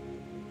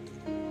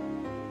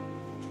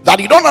 That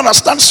you don't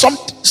understand some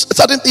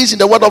certain things in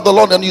the word of the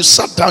Lord, and you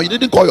sat down, you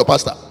didn't call your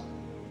pastor.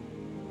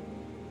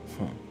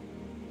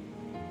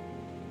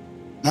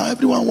 Now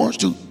everyone wants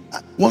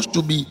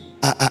to be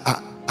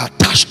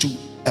attached to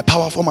a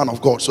powerful man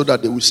of God so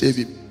that they will save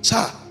him.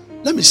 Sir,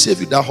 let me save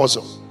you that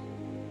hustle.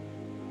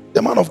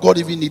 The man of God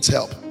even needs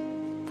help.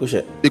 Push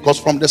it. Because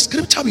from the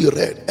scripture we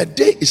read, a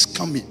day is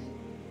coming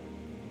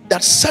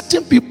that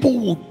certain people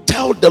will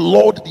tell the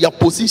Lord their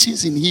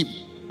positions in Him,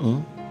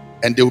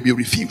 and they will be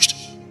refused.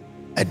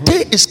 A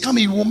day is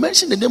coming, you will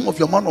mention the name of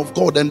your man of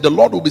God, and the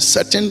Lord will be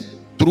searching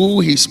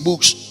through His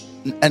books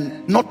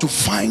and not to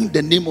find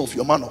the name of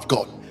your man of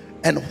God.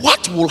 And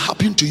what will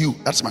happen to you?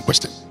 That's my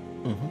question.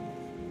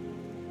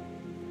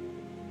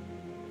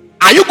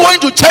 Are you going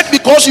to church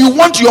because you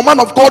want your man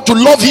of God to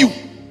love you,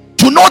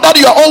 to know that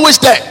you are always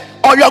there?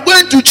 Or you are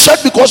going to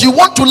church because you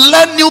want to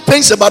learn new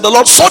things about the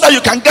Lord so that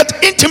you can get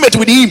intimate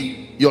with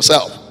Him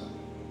yourself?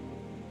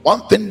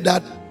 One thing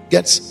that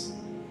gets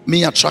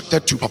me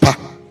attracted to Papa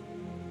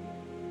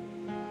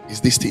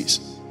is these things.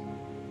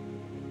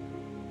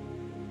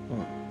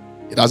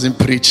 He doesn't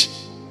preach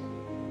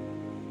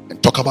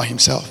and talk about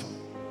himself.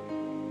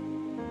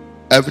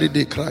 Every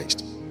day,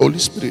 Christ, Holy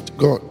Spirit,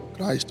 God,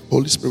 Christ,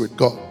 Holy Spirit,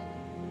 God.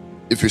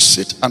 If you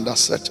sit under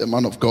such a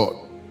man of God,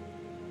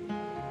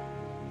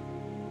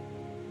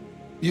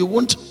 you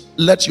won't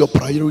let your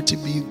priority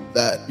be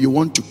that you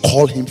want to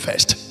call Him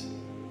first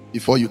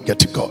before you get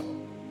to God.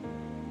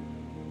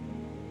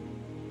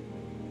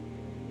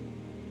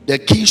 The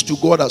keys to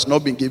God has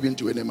not been given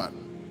to any man.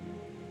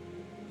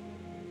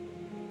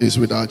 It's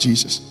with our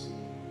Jesus.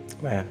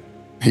 Man.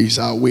 He's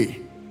our way.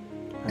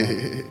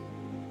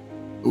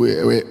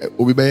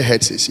 We be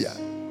heads here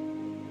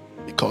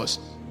because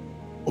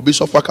obi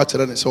so far catch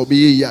and say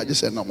obi here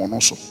just say na mo no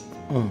so.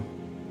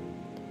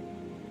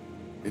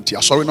 Enti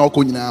asori na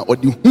okọ nyina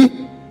odi hu.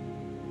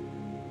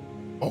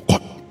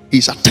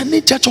 He's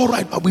attending church all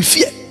right, but we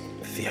fear.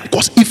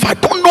 Because if I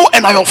don't know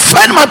and I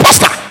offend my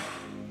pastor,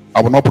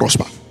 I will not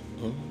prosper.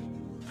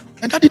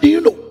 And that did you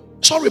know?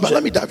 Sorry, but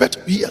let me divert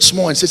here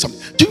small and say something.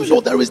 Do you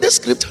know there is this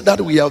scripture that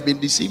we have been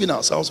deceiving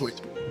ourselves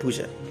with? Push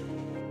it.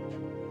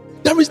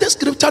 There is this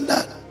scripture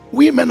that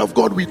we men of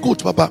God we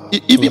quote, Papa,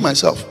 even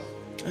myself.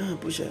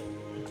 Push it.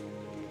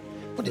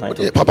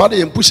 Papa,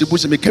 they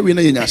push me carry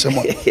na yenya.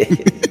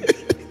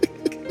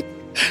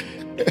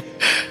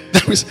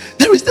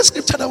 There is this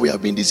scripture that we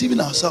have been deceiving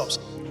ourselves.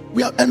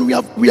 We have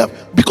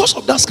because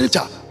of that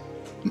scripture,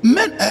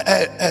 men,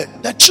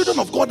 the children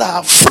of God are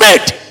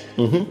afraid.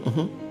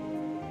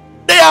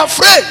 They are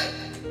afraid,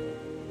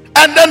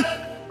 and then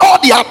all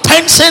the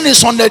attention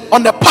is on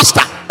the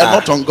pastor and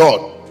not on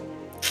God.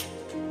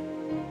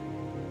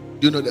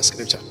 Do you know the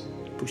scripture?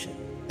 Push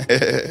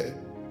it.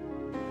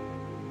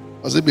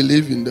 Does he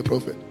believe in the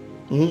prophet?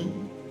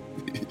 And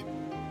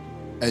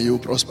you will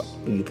prosper.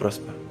 You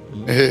prosper.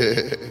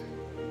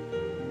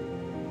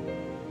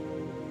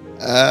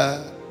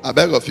 I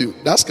beg of you,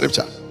 that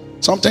scripture,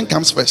 something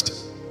comes first.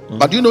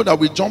 But you know that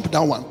we jump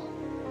that one.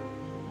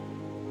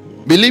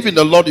 Believe in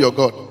the Lord your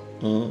God,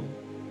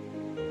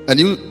 and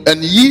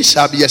ye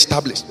shall be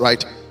established.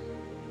 Right?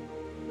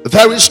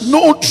 There is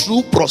no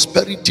true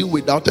prosperity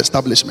without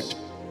establishment.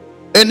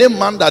 Any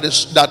man that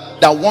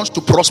wants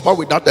to prosper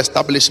without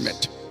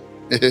establishment.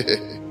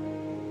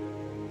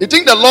 You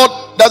think the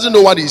Lord doesn't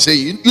know what He's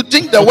saying? You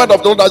think the word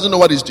of the Lord doesn't know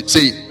what He's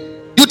saying?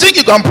 You think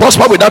you can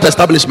prosper without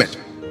establishment?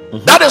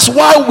 That is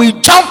why we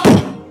jump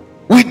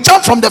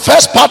from the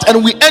first part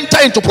and we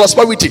enter into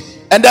prosperity,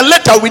 and then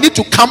later we need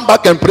to come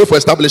back and pray for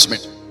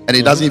establishment, and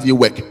it doesn't even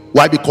work.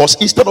 Why? Because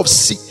instead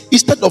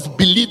of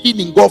believing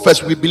in God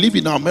first, we believe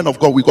in our men of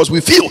God, because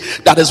we feel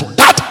that is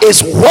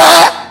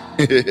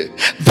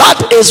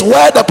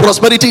where the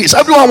prosperity is.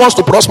 Everyone wants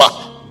to prosper,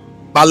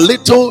 but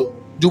little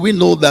do we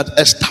know that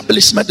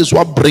establishment is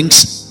what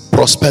brings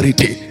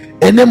prosperity.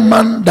 Any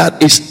man that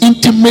is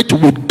intimate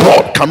with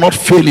God cannot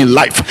fail in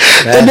life.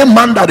 Any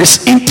man that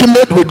is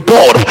intimate with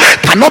God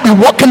cannot be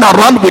walking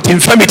around with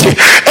infirmity.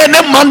 Any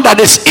man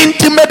that is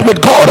intimate with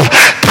God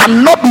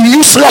cannot be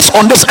useless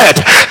on this earth.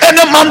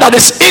 Any man that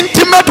is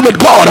intimate with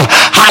God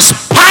has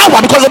power,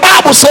 because the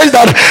Bible says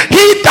that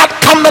he that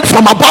cometh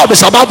from above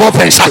is above all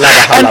things.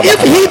 And if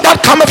he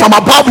that cometh from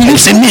above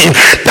lives in me,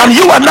 then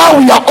you and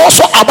I, we are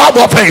also above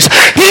all things.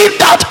 He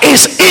that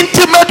is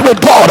intimate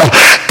with God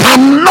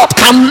cannot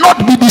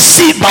be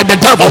deceived by the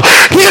devil.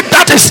 He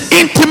that is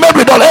intimate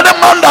with God, any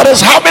man that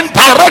is having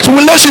direct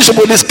relationship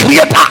with his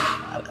creator,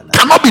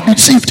 cannot be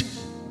deceived.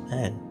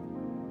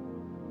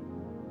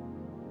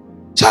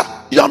 Sir,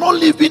 you are not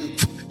living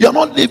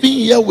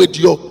here with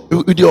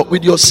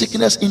your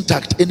sickness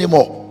intact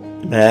anymore.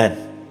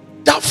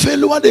 That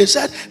fellow, they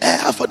said,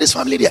 for this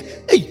family there,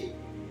 hey,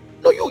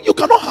 no, you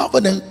cannot have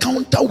an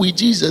encounter with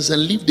Jesus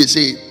and live the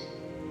same.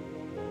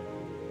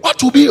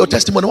 What will be your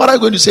testimony? What are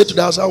you going to say to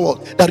the outside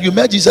world? That you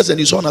met Jesus and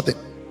you saw nothing?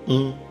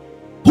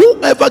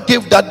 Whoever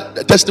gave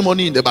that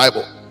testimony in the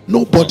Bible?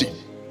 Nobody.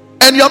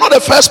 And you're not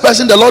the first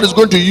person the Lord is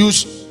going to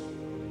use.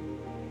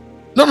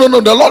 No,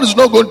 the Lord is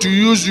not going to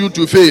use you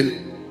to fail.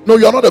 No,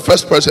 you're not the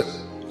first person.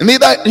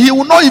 Neither he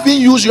will not even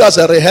use you as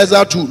a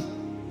rehearsal tool,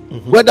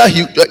 whether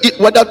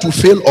to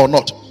fail or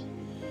not.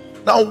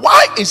 Now,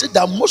 why is it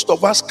that most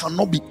of us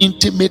cannot be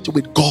intimate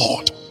with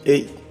God?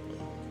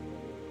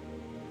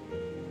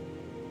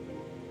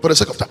 For the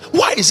sake of time,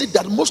 why is it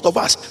that most of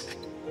us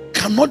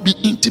cannot be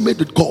intimate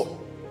with God?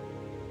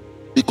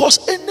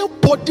 Because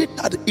anybody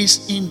that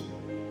is in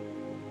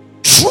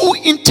true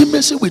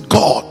intimacy with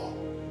God,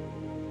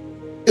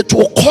 it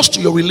will cost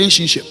your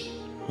relationship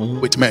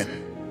with men.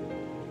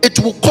 It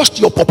will cost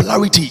your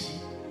popularity.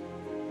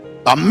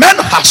 But men,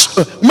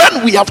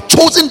 we have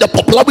chosen the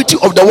popularity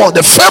of the world,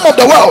 the fame of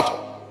the world.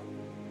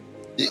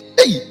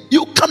 Hey,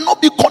 you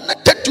cannot be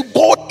connected to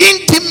God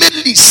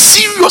intimately,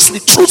 seriously,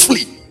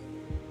 truthfully,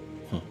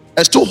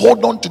 and still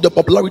hold on to the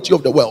popularity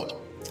of the world,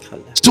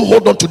 still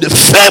hold on to the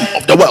fame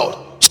of the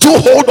world, still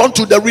hold on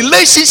to the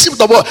relationship of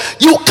the world.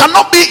 You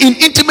cannot be in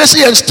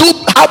intimacy and still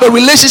have a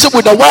relationship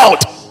with the world.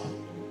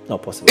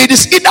 Not possible. It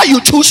is either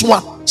you choose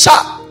one. Sir,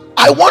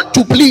 I want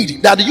to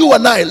plead that you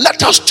and I,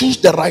 let us choose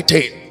the right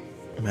thing.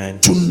 Amen.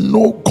 To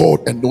know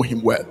God and know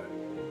him well.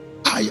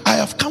 I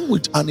have come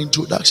with an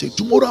introduction.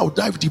 Tomorrow I'll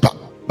dive deeper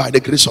by the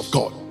grace of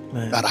God.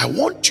 Amen. But I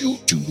want you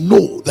to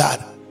know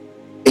that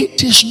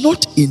it is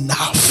not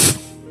enough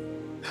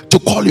to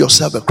call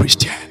yourself a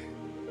Christian.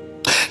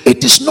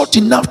 It is not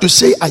enough to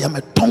say I am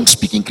a tongue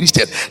speaking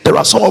Christian. There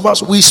are some of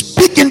us, we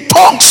speak in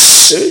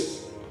tongues,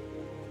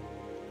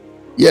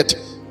 yet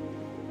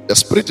the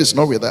Spirit is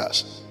not with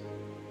us.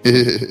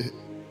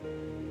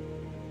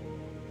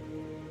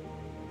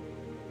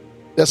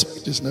 The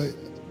Spirit is not.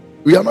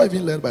 We are not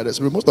even led by the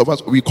Spirit. Most of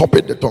us, we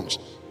copied the tongues.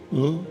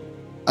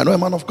 I know a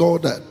man of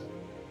God that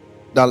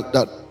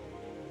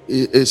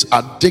is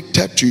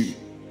addicted to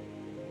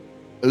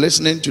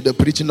listening to the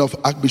preaching of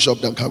Archbishop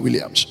Duncan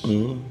Williams.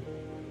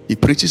 He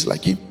preaches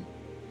like him.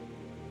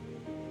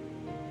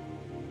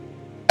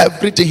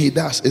 Everything he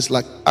does is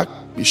like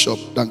Archbishop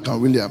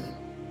Duncan Williams.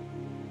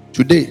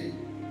 Today,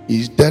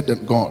 he is dead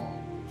and gone.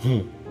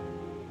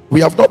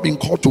 We have not been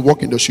called to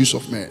walk in the shoes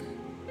of men.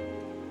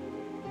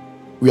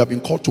 We have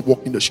been called to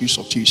walk in the shoes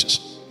of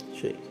Jesus.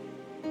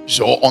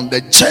 So on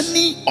the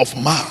journey of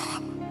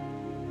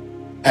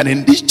man, and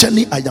in this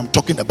journey I am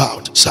talking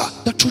about, sir,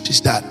 the truth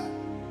is that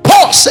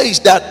Paul says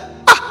that,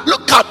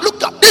 look at,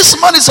 this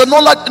man is a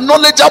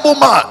knowledgeable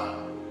man.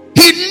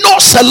 He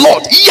knows a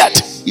lot, yet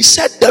he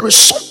said there is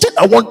something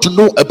I want to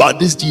know about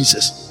this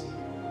Jesus.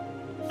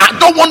 I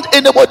don't want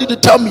anybody to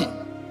tell me.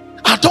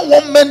 I don't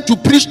want men to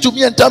preach to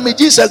me and tell me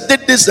Jesus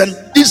did this and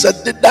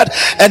Jesus did that.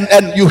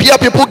 And you hear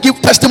people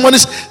give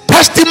testimonies.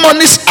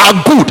 Testimonies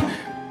are good,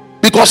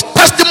 because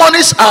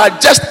testimonies are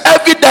just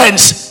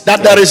evidence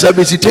that there is a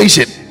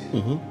visitation.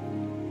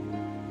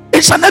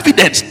 It's an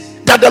evidence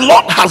that the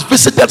Lord has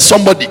visited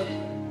somebody.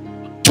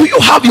 Do you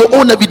have your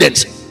own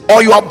evidence,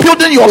 or you are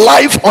building your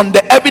life on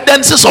the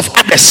evidences of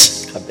others?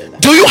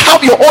 Do you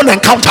have your own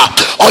encounter,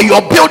 or you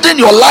are building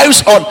your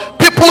lives on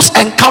people's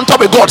encounter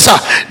with God? Sir,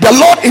 the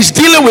Lord is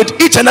dealing with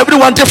each and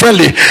everyone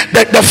differently.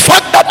 The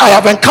fact that I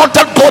have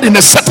encountered God in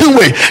a certain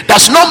way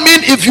does not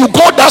mean if you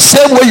go that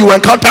same way you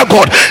encounter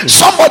God.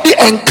 Somebody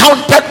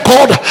encountered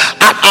God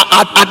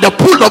at the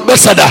pool of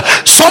Bethesda.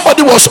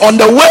 Somebody was on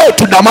the way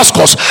to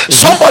Damascus.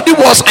 Somebody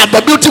was at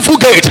the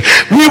beautiful gate.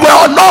 We were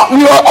all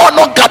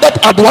not gathered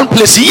at one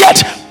place,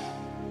 yet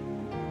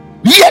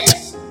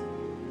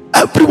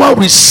everyone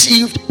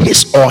received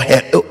his or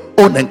her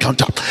own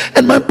encounter.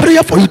 And my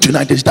prayer for you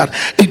tonight is that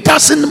it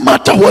doesn't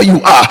matter where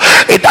you are,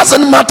 it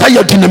doesn't matter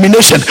your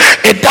denomination,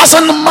 it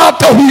doesn't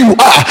matter who you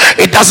are,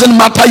 it doesn't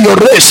matter your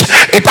race,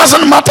 it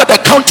doesn't matter the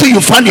country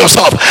you find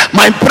yourself.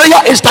 My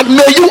prayer is that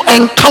may you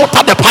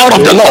encounter the power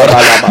of the Lord,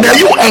 may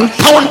you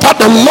encounter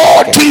the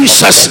Lord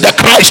Jesus the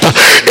Christ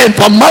in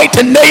the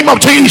mighty name of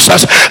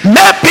Jesus.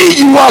 Maybe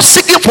you are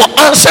seeking for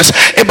answers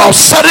about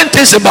certain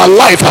things about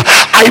life.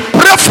 I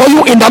pray for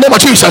you in the name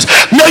of Jesus.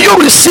 May you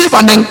receive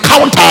an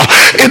encounter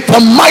in the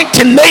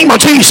mighty name of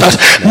Jesus.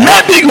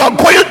 Maybe you are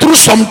going through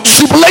some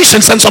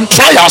tribulations and some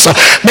trials.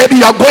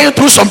 Maybe you are going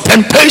through some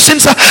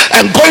temptations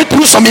and going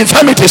through some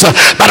infirmities.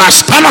 But I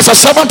stand as a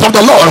servant of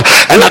the Lord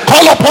and I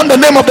call upon the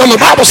name of the Lord.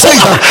 The Bible says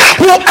that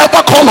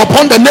whoever call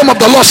upon the name of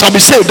the Lord shall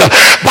be saved.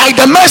 By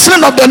the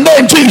mention of the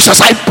name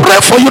Jesus, I pray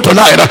for you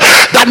tonight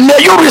that may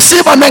you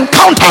receive an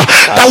encounter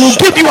that will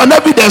give you an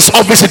evidence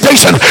of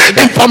visitation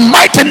in the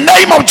mighty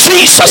name of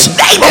Jesus.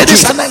 It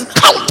is an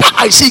encounter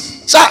I see.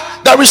 Sir,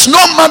 there is no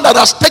man that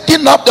has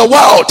taken up the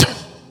world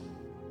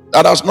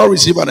that has not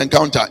received an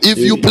encounter. If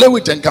you play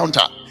with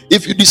encounter,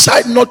 if you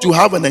decide not to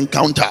have an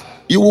encounter,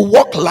 you will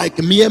walk like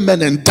mere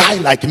men and die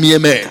like mere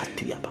men.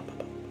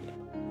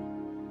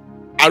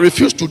 I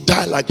refuse to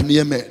die like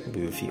mere men.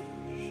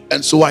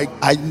 And so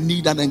I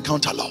need an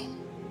encounter, Lord.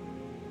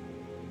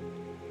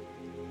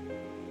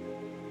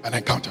 An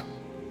encounter.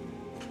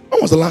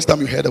 When was the last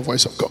time you heard the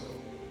voice of God?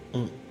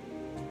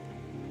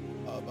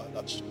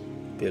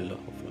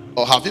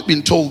 Or have you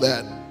been told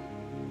that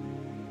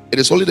it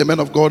is only the men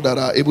of God that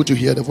are able to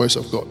hear the voice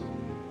of God?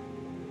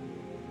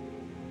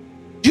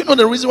 Do you know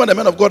the reason why the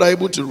men of God are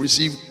able to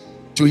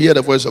hear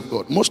the voice of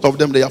God? Most of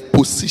them, they have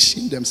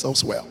positioned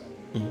themselves well.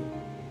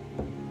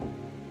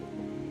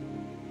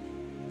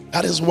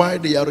 That is why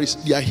they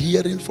are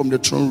hearing from the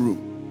throne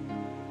room.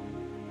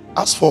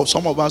 As for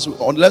some of us,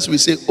 unless we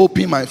say,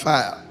 open my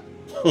fire.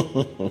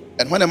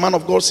 And when a man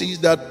of God sees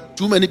that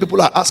too many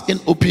people are asking,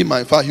 open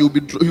my fire, he'll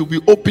be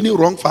opening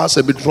wrong fires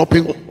and be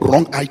dropping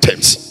wrong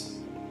items.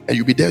 And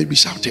you'll be there, you'll be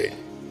shouting,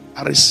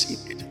 I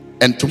receive it.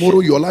 And tomorrow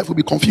your life will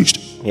be confused.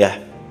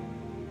 Yeah.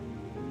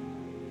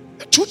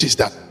 The truth is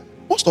that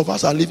most of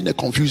us are living a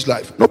confused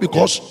life. Not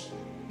because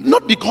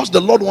the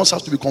Lord wants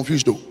us to be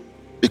confused, though.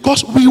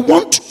 Because we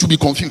want to be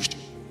confused.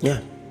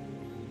 Yeah.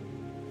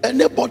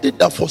 Anybody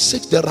that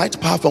forsakes the right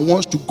path and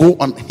wants to go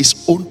on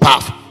his own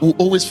path will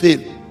always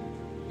fail.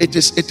 It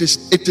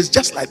is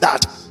just like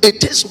that.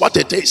 It is what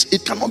it is.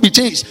 It cannot be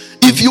changed.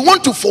 If you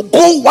want to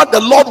forgo what the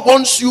Lord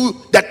wants you,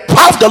 that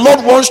path the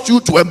Lord wants you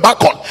to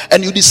embark on,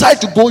 and you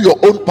decide to go your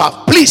own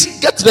path,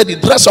 please get ready,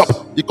 dress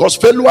up, because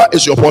failure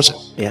is your portion.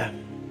 Yeah.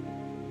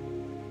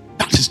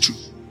 That is true.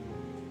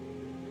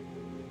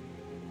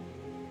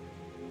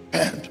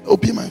 And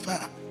open my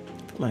fire.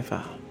 My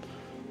fire.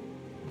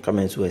 Come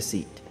into a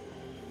seat.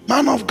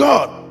 Man of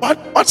God,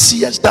 what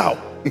seest thou?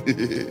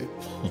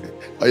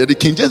 The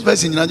King James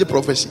verse in the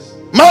prophecy.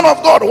 Man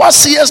of God, what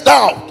seest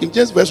thou? King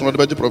James verse in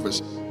the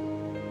prophecy.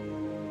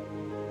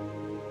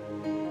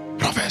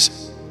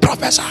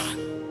 Prophesy.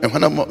 And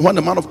when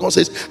the man of God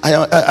says,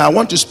 I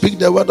want to speak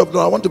the word of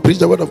God, I want to preach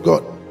the word of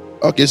God.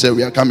 Okay, sir,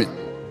 we are coming.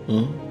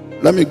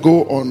 Let me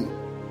go on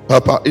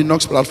Papa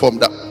Enoch's platform.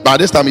 By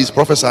this time he's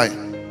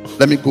prophesying.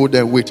 Let me go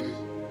there and wait.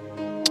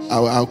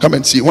 I'll come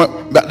and see. By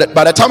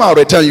the time I'll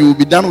return, you will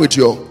be done with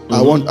your.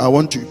 I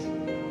want to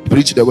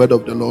preach the word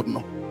of the Lord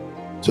now,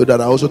 so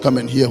that I also come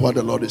and hear what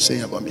the Lord is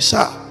saying about me.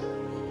 Sir,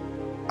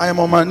 I am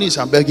on my knees.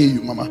 I'm begging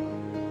you, Mama.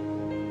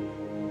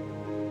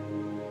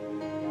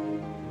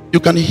 You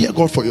can hear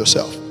God for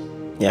yourself.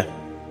 Yeah.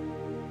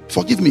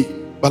 Forgive me,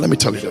 but let me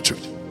tell you the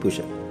truth. Push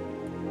it.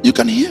 You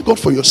can hear God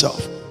for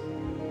yourself.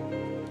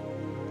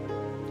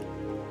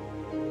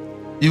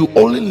 You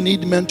only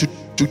need men to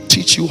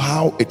teach you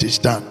how it is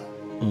done.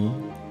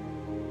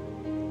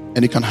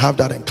 And you can have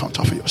that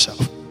encounter for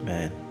yourself.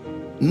 Man.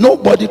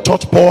 Nobody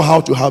taught Paul how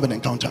to have an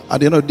encounter. At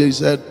the end of the day, he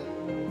said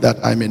that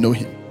I may know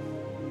him.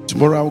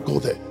 Tomorrow I will go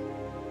there.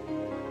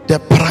 The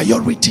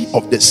priority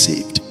of the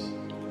saved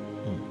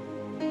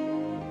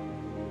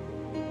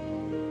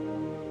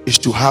is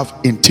to have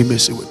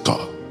intimacy with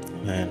God.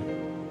 Man.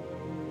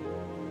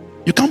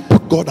 You can't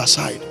put God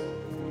aside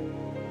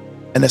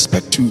and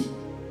expect to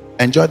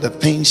enjoy the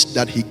things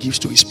that he gives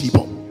to his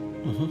people.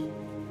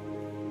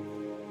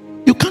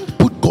 You can't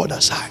put God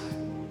aside.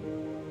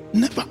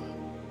 Never.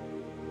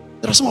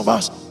 There are some of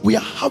us, we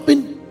are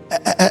having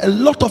a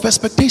lot of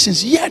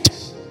expectations, yet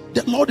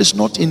the Lord is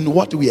not in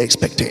what we are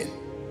expecting.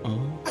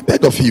 I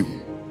beg of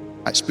you,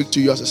 I speak to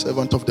you as a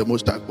servant of the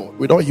Most High God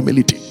with all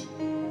humility.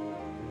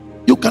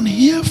 You can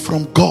hear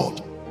from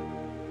God.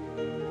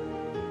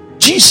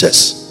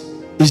 Jesus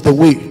is the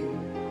way.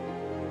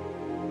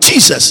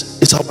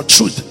 Jesus is our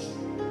truth.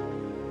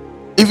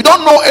 If you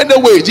don't know any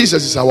way,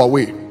 Jesus is our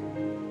way.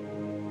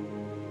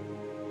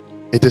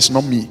 It is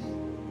not me.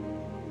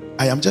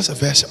 I am just a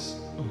vessel.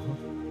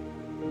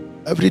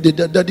 Every day,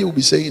 Daddy will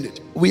be saying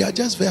it. We are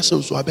just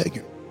vessels, so I beg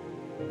you.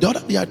 The other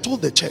day, I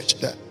told the church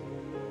that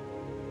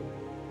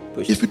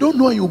if you don't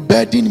know, you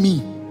burden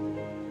me.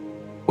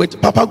 Wait,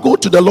 Papa, go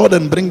to the Lord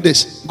and bring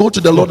this. Go to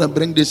the Lord and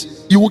bring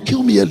this. You will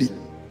kill me early.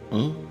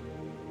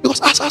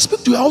 Because as I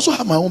speak to you, I also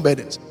have my own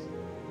burdens.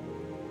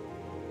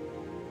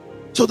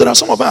 So there are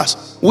some of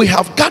us, we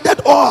have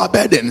gathered all our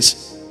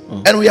burdens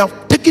and we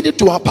have taken it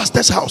to our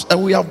pastor's house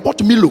and we have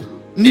bought Milo,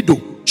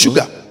 Nido,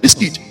 sugar,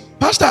 biscuit.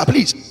 Pastor,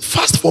 please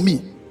fast for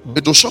me.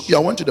 It will shock you. I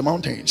went to the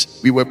mountains.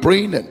 We were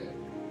praying and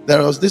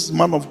there was this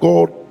man of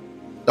God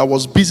that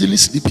was busily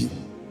sleeping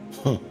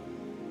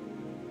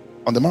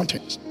on the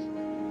mountains.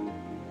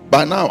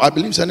 By now, I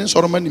believe Sanin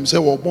Solomon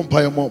himself will bump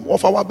by a mom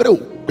of our brew.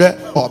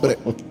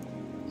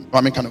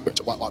 I mean, kind of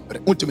question.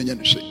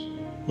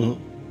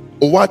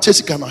 What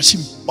Jessica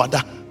Nashim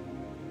Wada.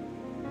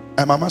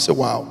 And Mama said,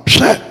 wow,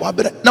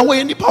 now we're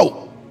in the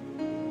power.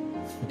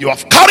 You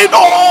have carried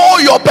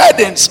all your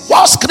burdens.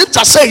 While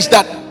scripture says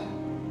that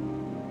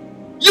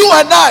you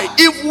and I,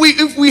 if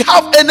we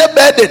have any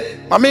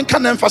burden, I mean,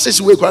 can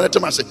emphasis we go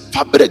to say,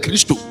 Fabre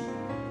Christo,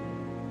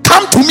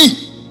 come to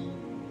me.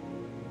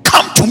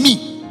 Come to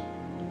me.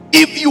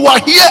 If you are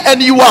here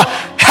and you are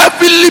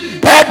heavily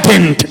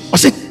burdened, I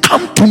say,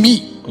 come to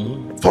me.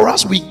 For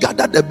us, we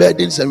gather the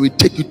burdens and we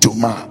take it to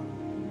man.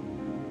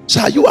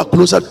 So you are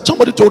closer.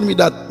 Somebody told me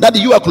that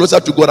you are closer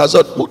to God. I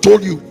said, who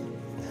told you?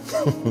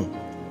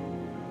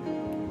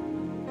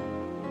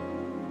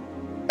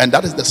 And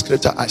that is the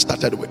scripture I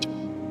started with.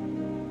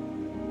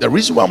 The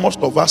reason why most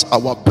of us,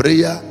 our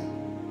prayers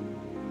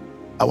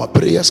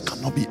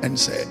cannot be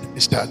answered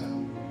is that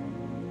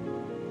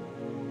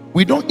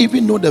we don't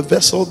even know the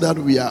vessel that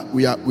we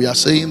are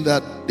saying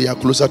that they are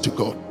closer to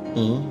God.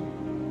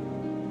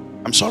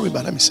 I'm sorry,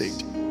 but let me say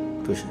it.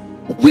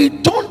 We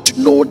don't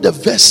know the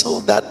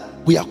vessel that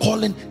we are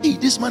calling. Hey,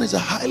 this man is a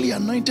highly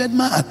anointed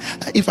man.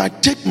 If I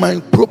take my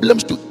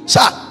problems to,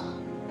 sir,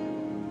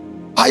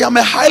 I am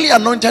a highly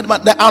anointed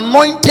man. The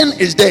anointing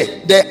is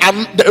there.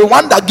 The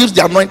one that gives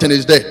the anointing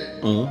is there.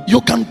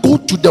 You can go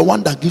to the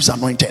one that gives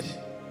anointing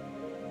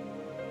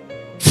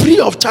free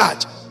of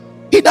charge.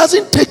 He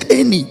doesn't take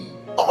any.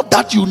 All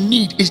that you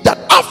need is that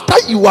after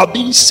you are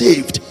being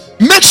saved,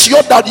 make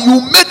sure that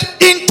you make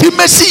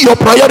intimacy your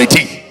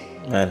priority.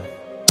 Amen.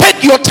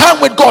 Take your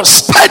time with God.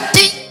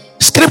 Study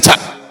scripture.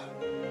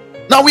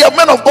 Now we have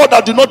men of God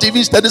that do not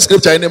even study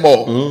scripture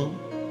anymore.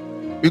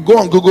 We go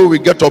on Google, we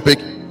get topic,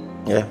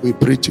 we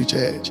preach to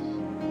church.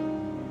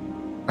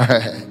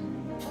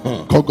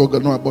 Google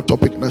know about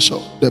topic now,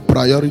 so the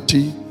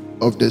priority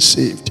of the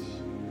saved.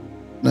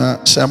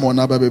 Now someone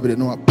baby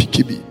no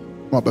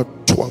PKB, no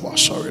about 12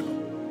 hours, sorry.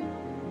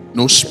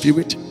 No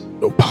spirit,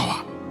 no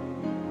power.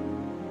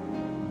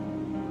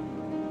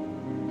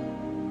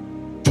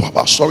 12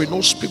 hours, sorry,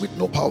 no spirit,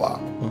 no power.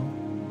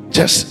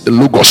 Just the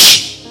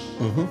logos.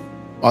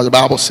 Or the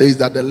Bible says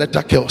that the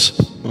letter kills.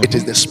 It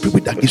is the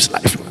spirit that gives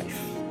life.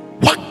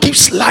 What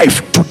gives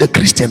life to the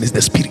Christian is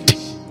the spirit.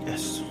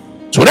 Yes.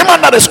 So the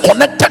man that is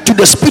connected to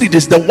the spirit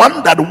is the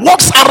one that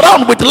walks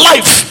around with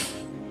life.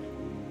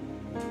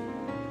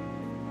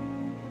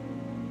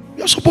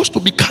 We are supposed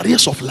to be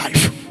carriers of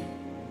life.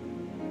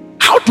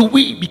 How do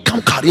we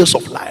become carriers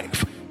of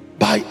life?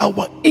 By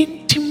our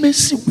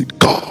intimacy with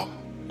God.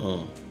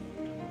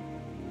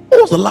 When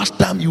was the last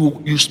time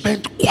you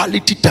spent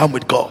quality time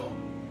with God?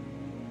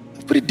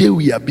 Every day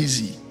we are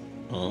busy.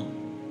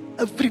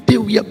 Every day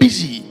we are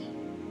busy.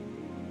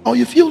 Or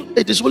you feel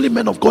it is only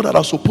men of God that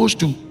are supposed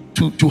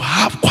to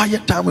have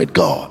quiet time with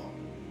God.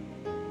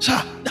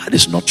 Sir, that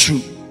is not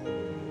true.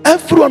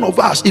 Every one of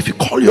us, if you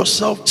call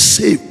yourself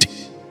saved,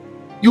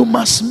 you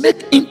must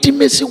make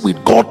intimacy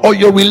with God or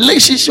your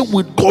relationship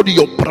with God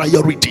your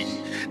priority.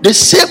 The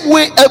same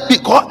way,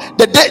 because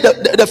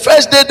the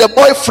first day the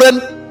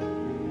boyfriend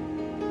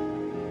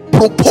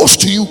proposed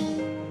to you,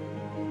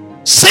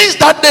 since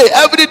that day,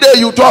 every day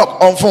you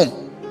talk on phone.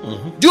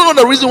 Do you know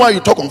the reason why you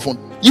talk on phone?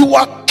 You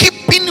are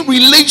keeping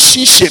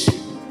relationship.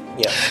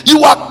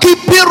 You are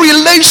keeping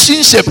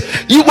relationship.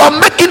 You are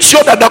making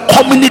sure that the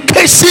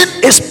communication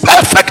is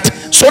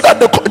perfect, so that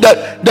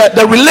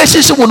the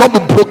relationship will not be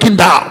broken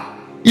down.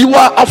 You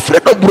are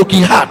afraid of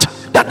broken heart.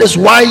 That is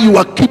why you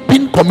are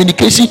keeping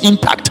communication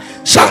intact,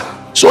 sir.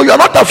 So you are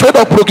not afraid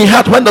of broken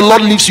heart. When the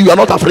Lord leaves you, you are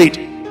not afraid.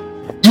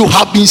 You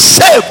have been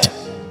saved.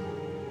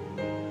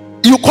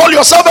 You call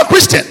yourself a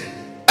Christian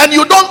and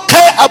you don't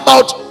care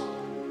about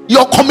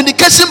your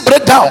communication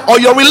breakdown or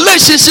your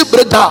relationship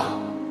breakdown.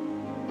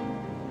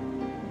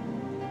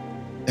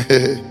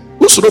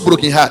 Who's no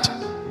broken heart?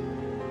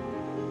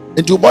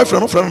 And your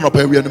boyfriend, no friend, no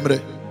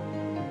parent,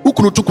 who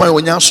could to quite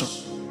when you are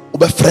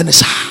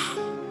friends?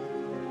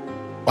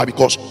 Why?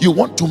 Because you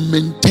want to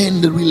maintain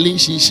the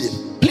relationship.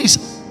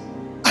 Please,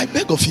 I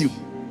beg of you,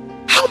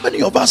 how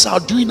many of us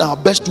are doing our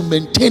best to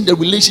maintain the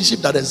relationship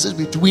that exists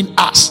between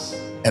us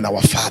and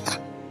our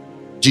Father,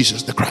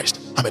 Jesus the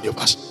Christ? How many of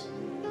us?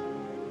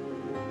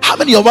 How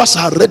many of us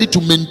are ready to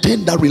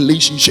maintain that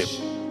relationship?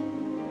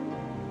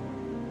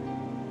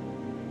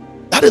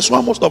 That is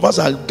why most of us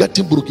are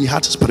getting broken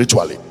heart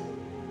spiritually.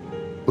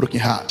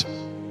 Broken heart.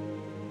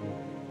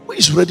 Who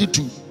is ready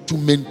to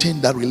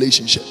maintain that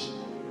relationship?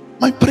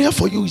 My prayer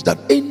for you is that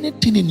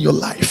anything in your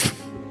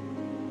life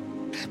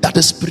that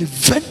is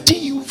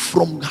preventing you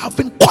from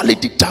having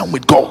quality time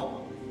with God.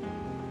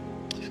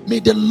 May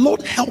the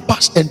Lord help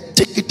us and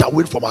take it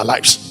away from our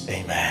lives.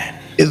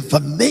 Amen. In the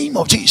name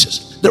of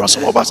Jesus. There are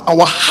some of us,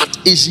 our heart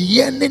is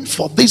yearning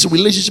for this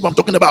relationship I'm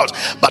talking about,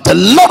 but a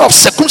lot of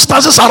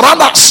circumstances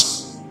around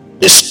us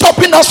is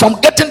stopping us from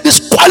getting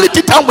this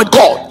quality time with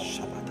God.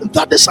 And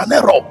that is an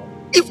error.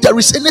 If there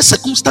is any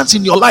circumstance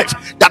in your life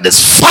that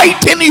is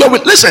fighting your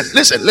listen.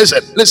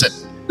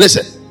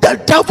 The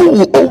devil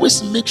will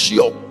always make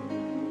sure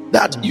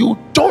that you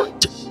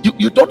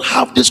don't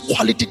have this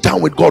quality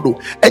time with God.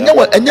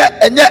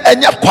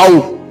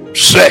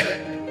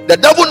 The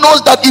devil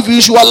knows that if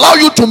he should allow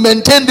you to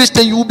maintain this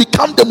thing, you will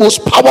become the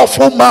most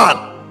powerful man.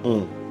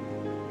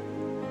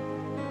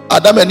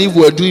 Adam and Eve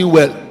were doing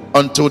well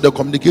until the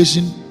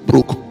communication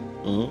broke.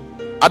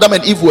 Adam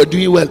and Eve were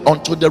doing well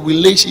until the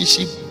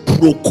relationship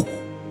broke.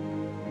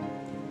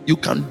 You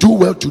can do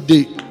well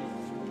today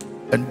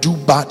and do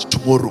bad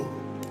tomorrow.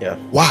 Yeah.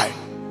 Why?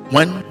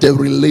 When the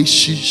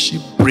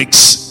relationship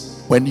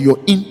breaks, when your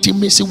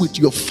intimacy with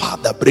your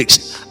father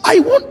breaks. I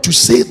want to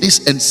say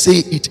this and say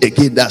it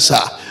again. That's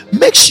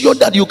make sure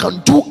that you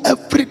can do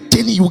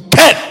everything you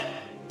can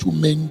to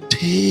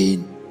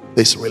maintain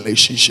this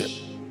relationship.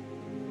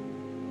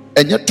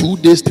 And yet 2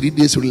 days, 3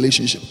 days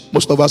relationship.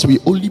 Most of us, we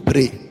only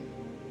pray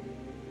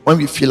when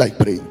we feel like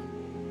praying.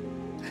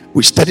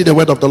 We study the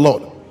word of the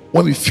Lord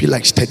when we feel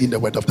like studying the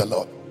word of the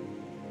Lord.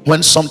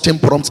 When something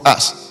prompts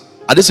us,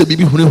 hey,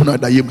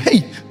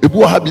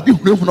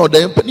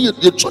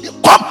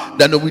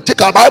 then we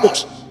take our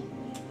Bibles.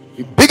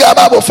 We pick our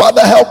Bible.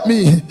 Father, help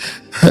me.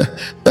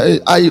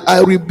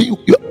 I rebuke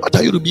you. What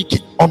are you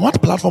rebuking? On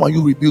what platform are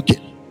you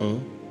rebuking?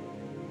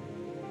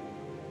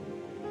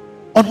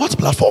 On what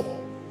platform?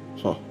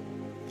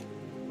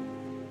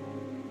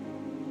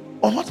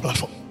 On what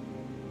platform?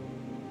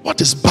 What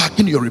is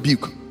backing your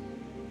rebuke?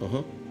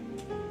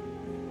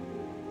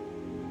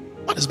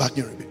 What is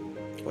backing your rebuke?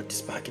 What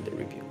is backing the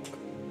rebuke?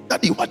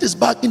 Daddy, what is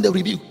backing the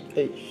rebuke?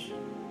 Hey.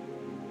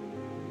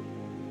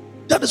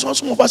 That is what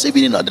some of us,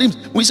 even in our dreams,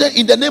 we say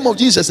in the name of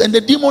Jesus, and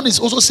the demon is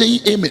also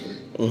saying amen.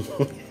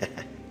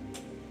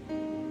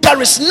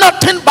 There is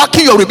nothing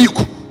backing your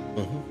rebuke.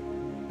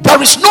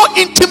 There is no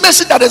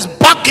intimacy that is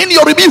backing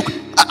your rebuke.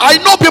 I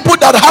know people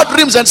that had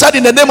dreams and said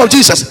in the name of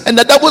Jesus, and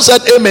the devil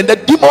said amen. The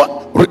demon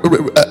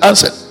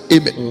answered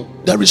amen.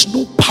 There is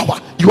no power.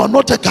 You are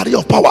not a carrier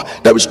of power.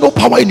 There is no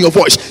power in your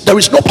voice. There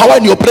is no power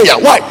in your prayer.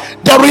 Why?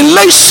 The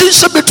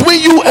relationship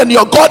between you and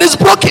your God is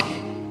broken.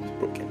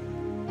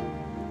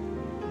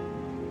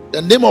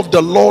 The name of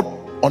the Lord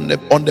on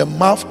the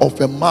mouth of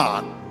a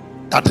man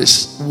that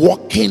is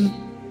walking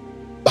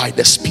by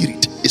the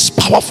Spirit is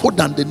powerful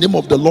than the name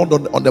of the Lord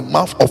on the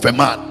mouth of a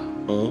man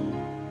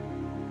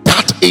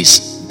that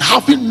is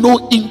having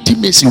no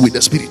intimacy with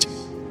the Spirit.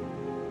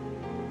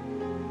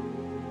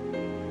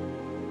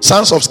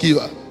 Sons of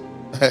Sceva.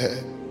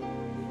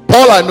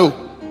 Paul, I know.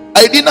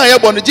 I didn't hear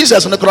about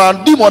Jesus on the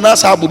ground. Demon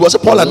was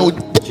Paul, I know.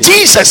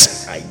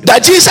 Jesus.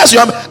 That Jesus,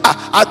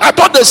 I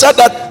thought they said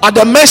that at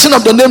the mention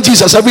of the name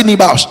Jesus, every knee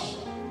bows.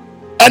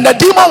 And the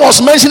demon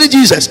was mentioning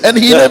Jesus, and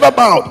he never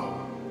bowed.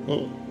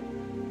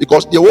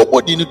 Because the whole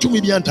body in 2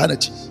 million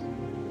eternity.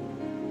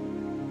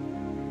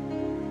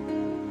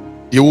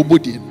 The whole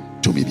body in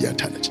 2 million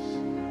eternity.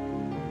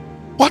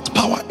 What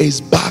power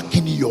is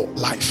backing your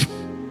life?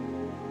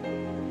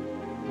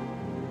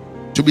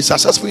 To be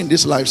successful in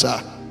this life, sir,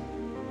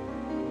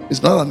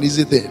 it's not an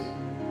easy thing.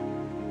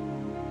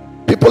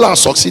 People are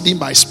succeeding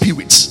by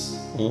spirits.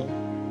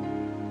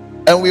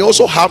 And we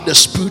also have the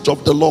Spirit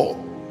of the Lord.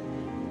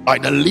 By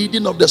the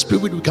leading of the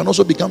Spirit, we can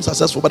also become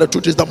successful. But the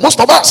truth is that most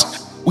of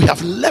us, we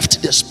have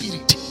left the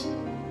Spirit.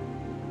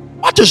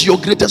 What is your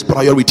greatest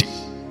priority?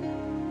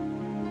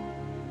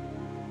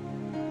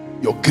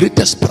 Your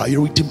greatest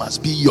priority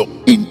must be your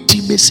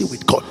intimacy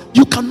with God.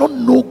 You cannot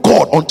know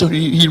God until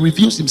He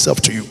reveals Himself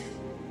to you.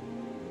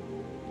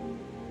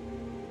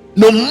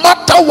 No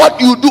matter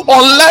what you do,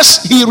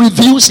 unless He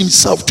reveals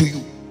Himself to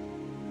you,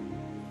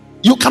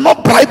 you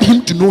cannot bribe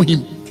Him to know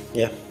Him.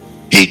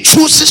 He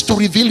chooses to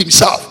reveal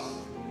Himself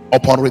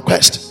upon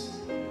request.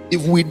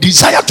 If we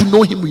desire to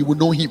know Him, we will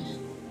know Him.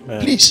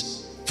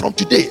 Please, from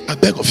today, I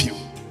beg of you,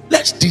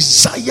 let's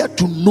desire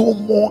to know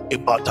more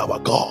about our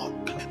God.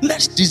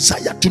 Let's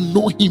desire to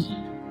know Him.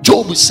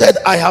 Job said,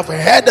 I have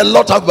heard a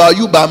lot about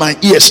you by my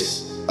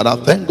ears, and I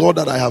thank God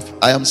that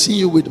I am seeing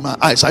you with my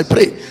eyes. I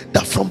pray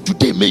that from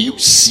today, may you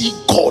see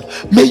God,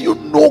 may you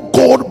know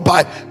God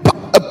by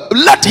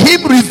let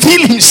Him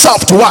reveal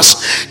Himself to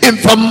us in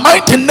the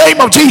mighty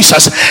name of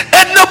Jesus.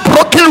 Any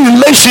broken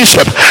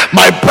relationship,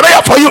 my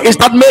prayer for you is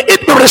that may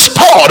it be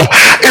restored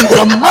in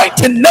the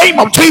mighty name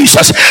of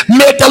Jesus.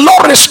 May the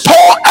Lord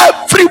restore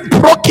every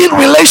broken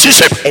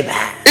relationship. Amen.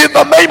 In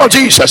the name of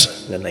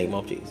Jesus. In the name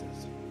of Jesus.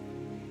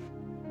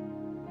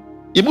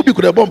 You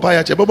could have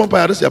bumpire,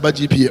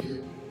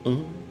 GPM.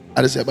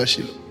 I just say about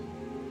Shiloh.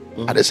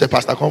 I just say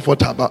Pastor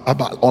Comfort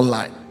about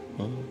online.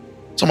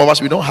 Some of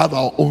us, we don't have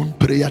our own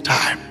prayer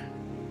time.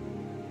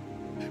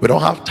 We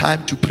don't have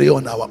time to pray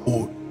on our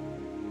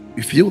own.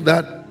 We feel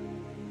that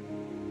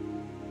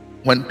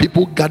When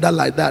people gather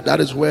like that,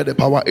 that is where the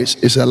power is.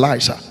 It's a lie,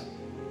 sir.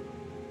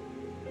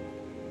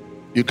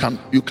 You can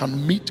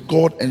meet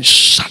God and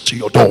shut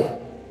your door.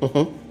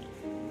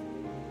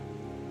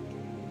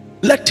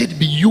 Let it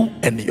be you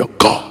and your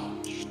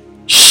God.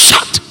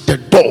 Shut the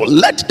door.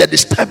 Let the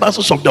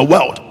disturbances of the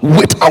world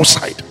wait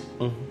outside.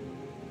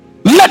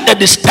 Let the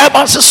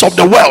disturbances of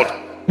the world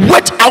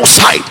wait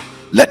outside.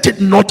 Let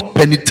it not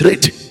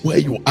penetrate where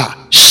you are.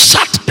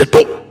 Shut the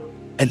door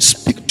and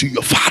speak to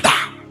your Father.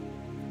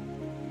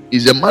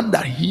 Is a man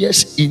that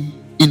hears even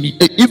in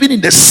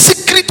the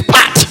secret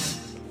part.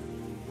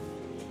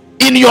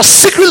 In your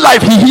secret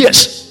life, he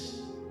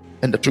hears.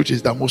 And the truth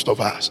is that most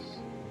of us,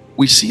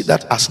 we see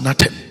that as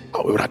nothing.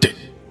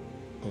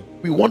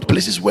 We want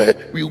places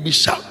where we will be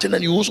shouting,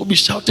 and you also be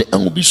shouting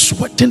and will be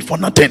sweating for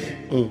nothing.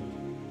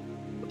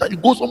 That you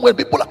go somewhere,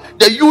 people,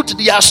 the youth,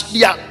 they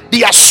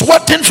are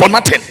sweating for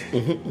nothing.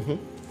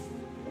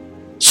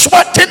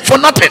 Sweating for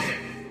nothing.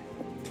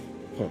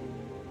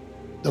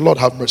 The Lord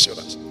have mercy on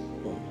us.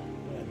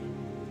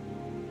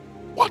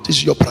 What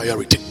is your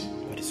priority?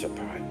 What is your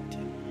priority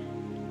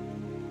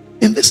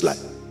in this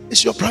life?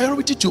 Is your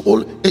priority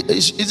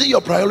is it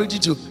your priority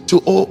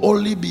to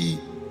only be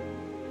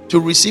to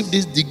receive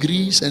these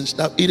degrees and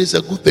stuff? It is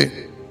a good thing,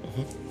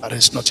 but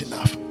it's not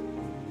enough.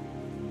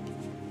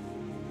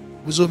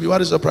 So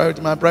what is your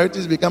priority? My priority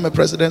is to become a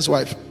president's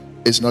wife.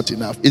 It's not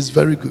enough. It's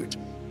very good.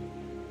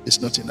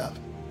 It's not enough.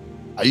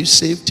 Are you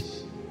saved?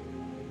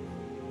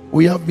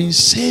 We have been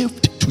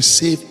saved to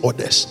save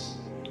others.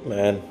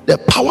 Man. The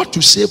power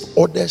to save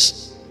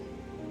others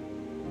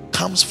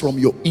comes from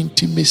your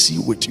intimacy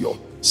with your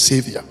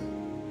Savior.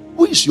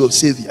 Who is your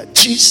Savior?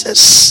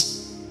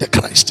 Jesus the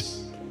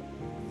Christ.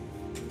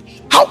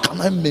 How can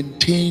I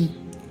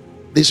maintain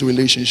this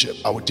relationship?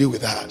 I will deal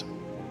with that.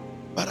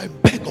 But I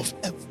beg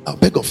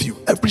of you,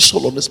 every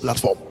soul on this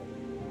platform,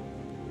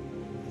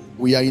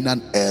 we are in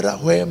an era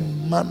where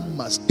man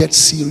must get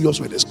serious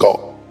with his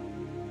God.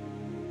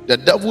 The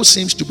devil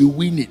seems to be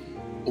winning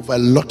over a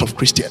lot of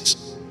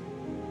Christians.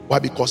 Why?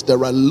 Because there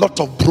are a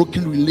lot of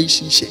broken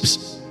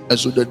relationships, and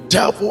so the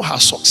devil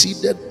has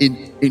succeeded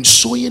in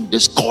sowing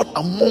discord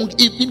among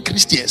even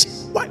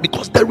Christians. Why?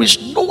 Because there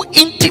is no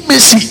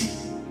intimacy.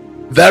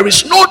 There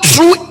is no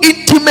true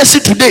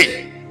intimacy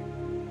today.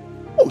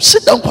 Oh,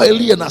 sit down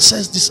quietly and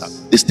assess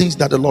these things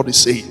that the Lord is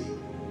saying.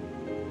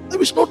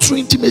 There is no true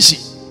intimacy.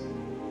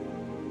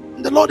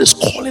 And the Lord is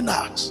calling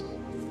us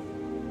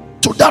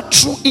to that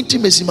true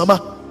intimacy,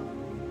 Mama.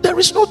 There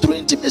is no true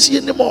intimacy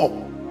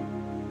anymore.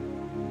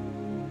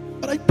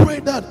 But I pray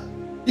that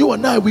you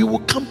and I, we will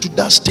come to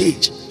that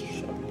stage.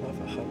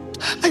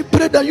 I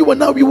pray that you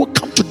and I, we will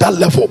come to that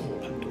level.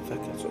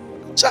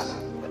 So,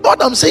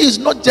 what I'm saying is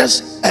not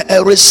just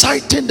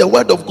reciting the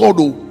word of God.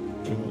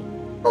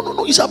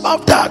 No, it's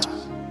about that.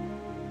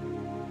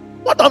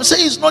 What I'm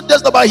saying is not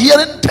just about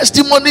hearing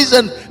testimonies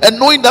and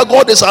knowing that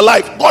God is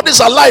alive. God is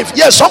alive.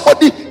 Yes,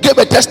 somebody gave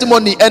a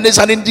testimony and it's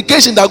an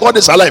indication that God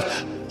is alive.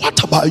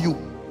 What about you?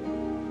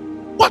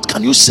 What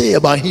can you say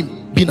about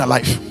him being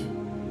alive?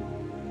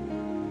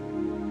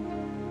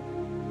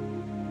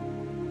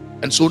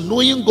 And so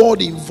knowing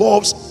God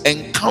involves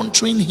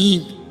encountering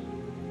him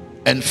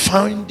and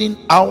finding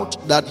out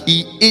that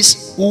he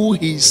is who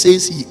he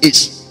says he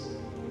is.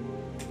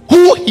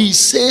 Who he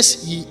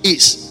says he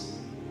is.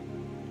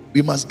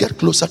 We must get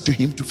closer to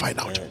him to find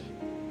out.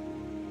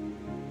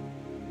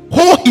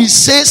 Who he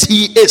says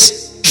he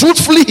is.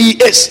 Truthfully he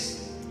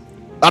is.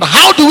 But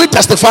how do we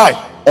testify?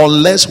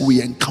 Unless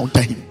we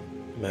encounter him.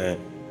 Man.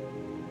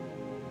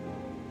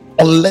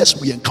 Unless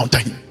we encounter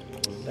him.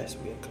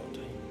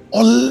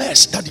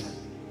 Unless, Daddy.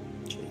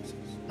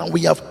 Now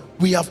we have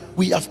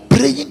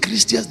praying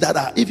Christians that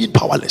are even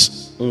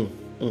powerless. We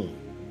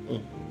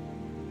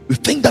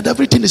think that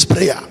everything is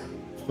prayer.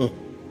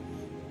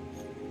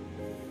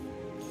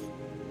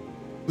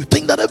 We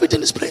think that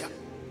everything is prayer.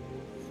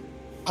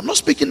 I'm not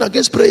speaking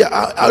against prayer.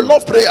 I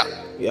love prayer.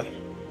 Yeah.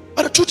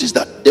 But the truth is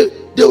that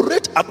they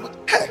rate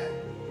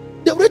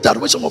at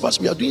which some of us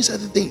we are doing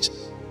certain things.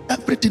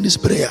 Everything is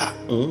prayer.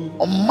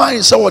 On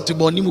my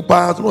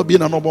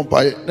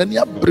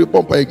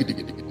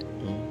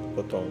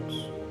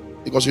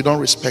because we don't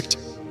respect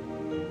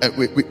and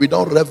we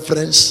don't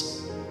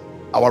reverence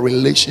our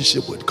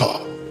relationship with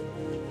God.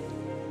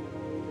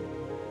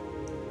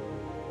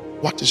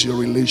 What is your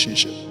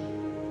relationship?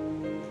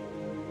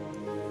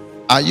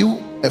 Are you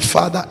a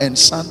father and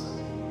son?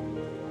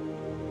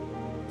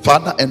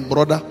 Father and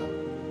brother?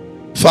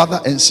 Father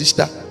and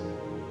sister?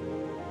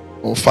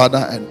 Or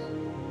father and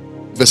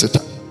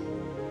visitor?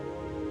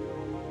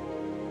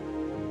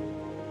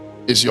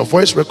 Is your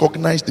voice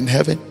recognized in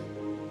heaven?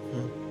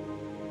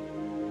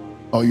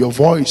 Or your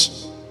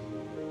voice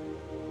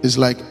is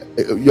like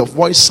your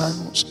voice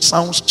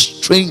sounds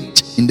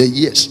strange in the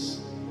ears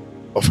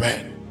of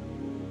men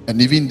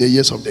and even the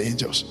ears of the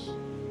angels?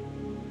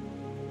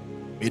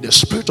 May the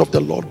Spirit of the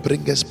Lord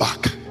bring us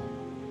back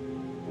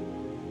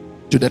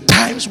to the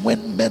times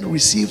when men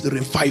received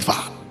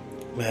revival.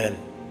 Man.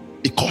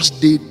 Because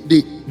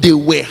they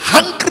were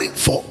hungry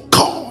for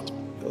God.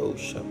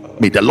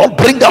 May the Lord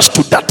bring us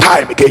to that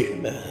time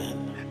again.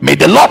 May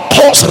the Lord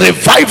cause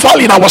revival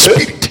in our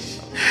spirit.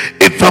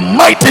 In the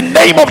mighty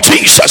name of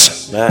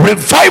Jesus.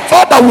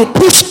 Revival that will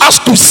push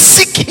us to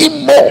seek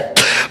him more.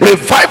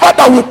 Revival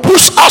that will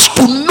push us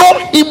to know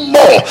him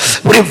more.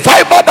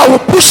 Revival that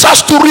will push us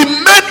to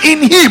remain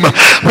in him.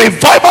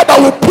 Revival that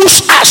will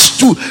push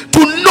us to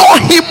know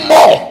him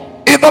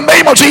more. In the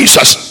name of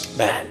Jesus.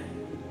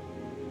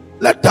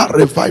 Let that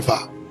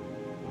revival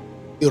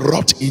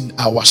erupt in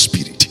our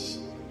spirit.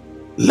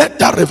 Let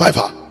that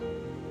revival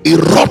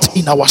erupt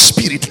in our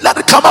spirit. Let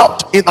it come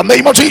out in the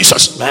name of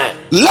Jesus.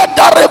 Let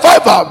that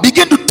revival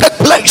begin to take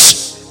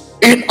place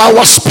in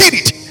our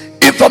spirit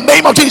in the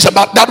name of Jesus.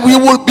 But that we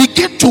will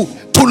begin to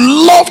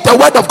love the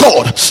word of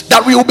God,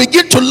 that we will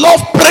begin to love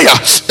prayer,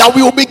 that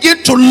we will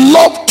begin to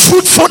love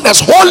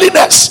truthfulness,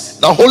 holiness.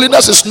 Now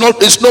holiness is no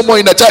more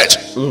in the church.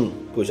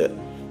 Push it.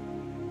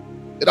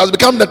 It has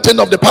become the thing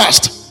of the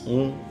past.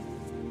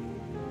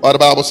 But the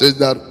Bible says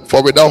that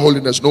for without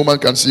holiness no man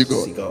can see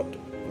God.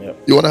 Yep.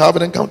 You want to have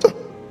an encounter?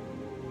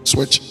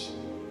 Switch.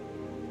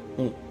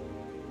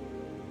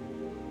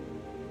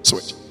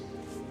 Switch.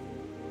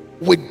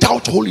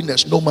 Without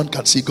holiness no man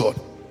can see God.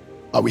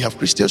 But we have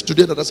Christians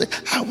today that are saying,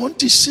 I want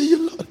to see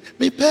you, Lord.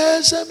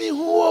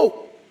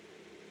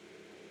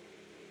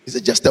 Is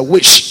it just a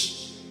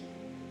wish?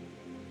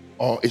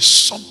 Or is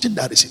something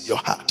that is in your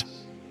heart?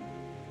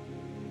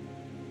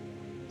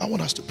 I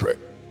want us to pray.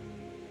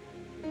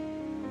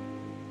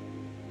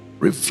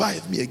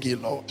 Revive me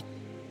again, Lord.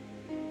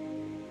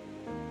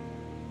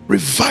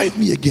 Revive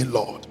me again,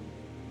 Lord,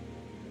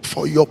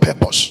 for your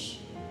purpose.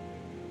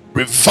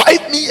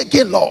 Revive me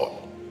again, Lord,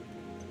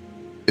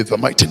 in the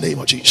mighty name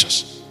of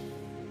Jesus.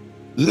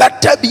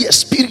 Let there be a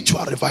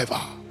spiritual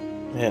revival.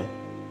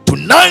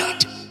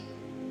 Tonight,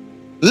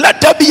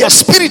 let there be a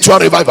spiritual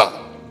revival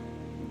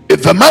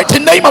in the mighty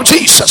name of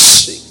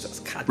Jesus.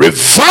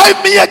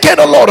 Revive me again,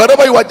 oh Lord.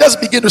 Wherever you are, just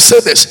begin to say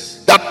this.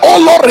 That, oh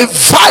Lord,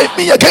 revive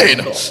me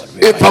again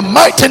in the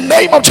mighty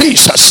name of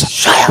Jesus.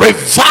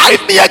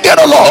 Revive me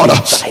again, oh Lord,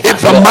 in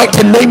the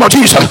mighty name of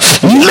Jesus.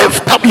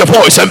 Lift up your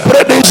voice and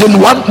pray this in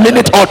 1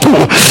 minute or two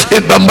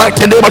in the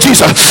mighty name of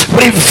Jesus.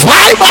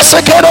 Revive us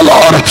again, oh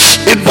Lord,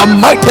 in the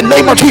mighty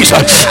name of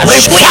Jesus.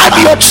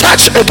 Revive your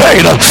church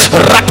again.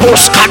 Revive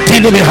your church again.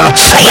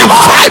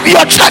 Revive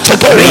your church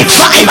again.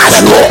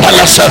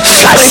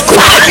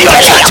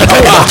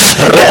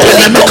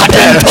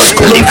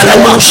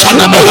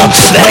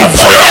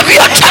 Revive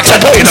your church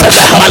again,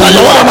 my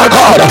Lord, my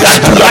God.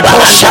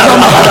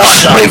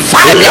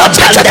 Revive your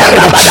church again.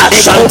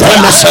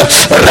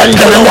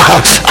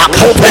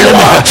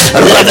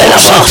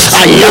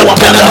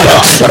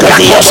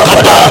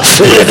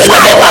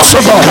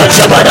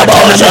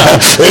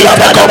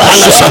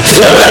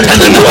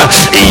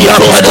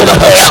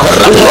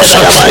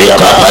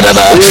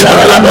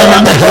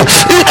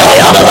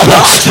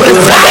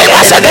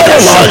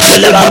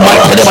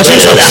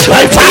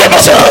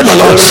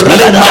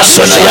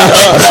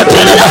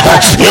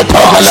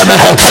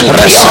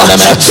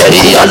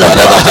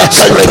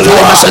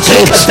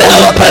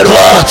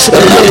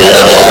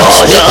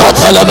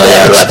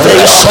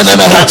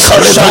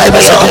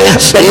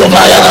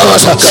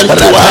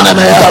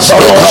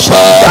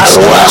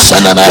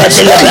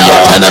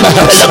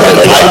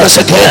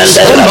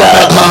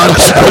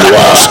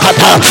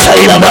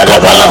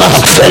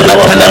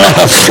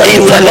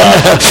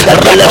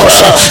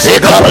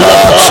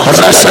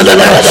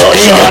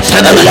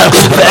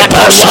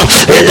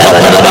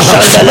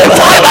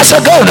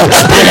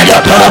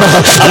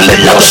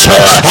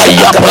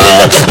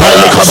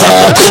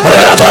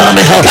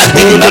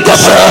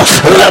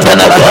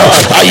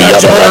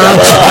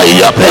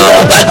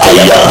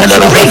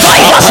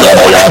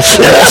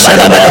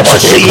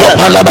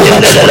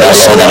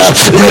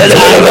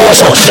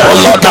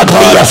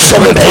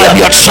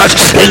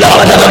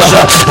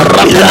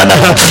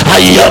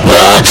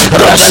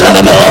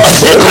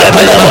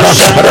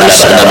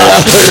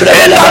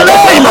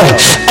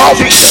 Of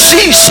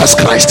Jesus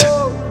Christ.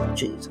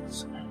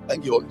 Jesus.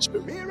 Thank you, Holy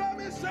Spirit.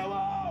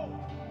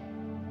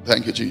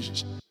 Thank you,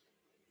 Jesus.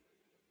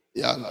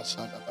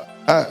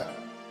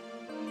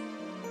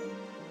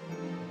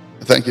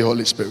 Thank you,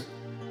 Holy Spirit.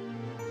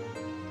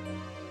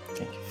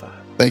 Thank you,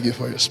 Father. Thank you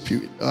for your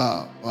spirit.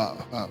 Wow,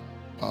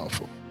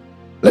 powerful.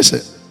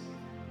 Listen,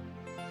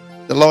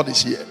 the Lord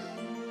is here.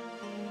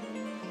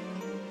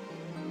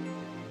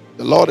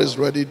 The Lord is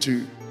ready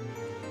to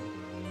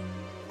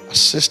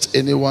assist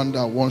anyone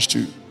that wants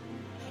to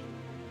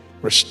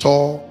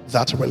restore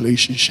that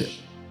relationship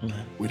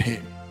with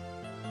him.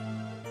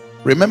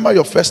 Remember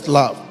your first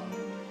love.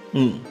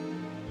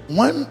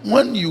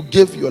 When you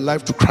gave your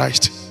life to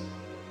Christ,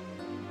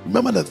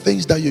 remember the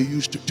things that you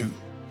used to do.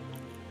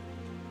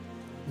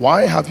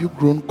 Why have you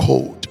grown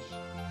cold?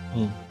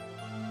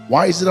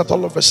 Why is it that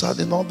all of a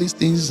sudden all these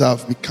things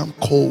have become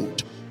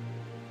cold?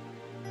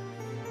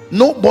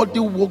 Nobody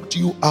woke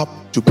you up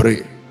to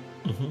pray.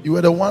 You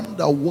were the one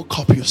that woke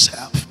up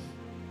yourself.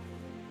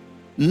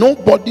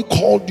 Nobody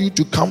called you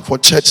to come for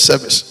church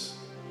service.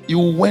 You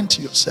went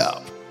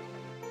yourself.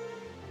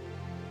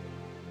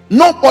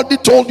 Nobody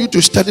told you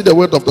to study the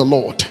word of the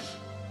Lord.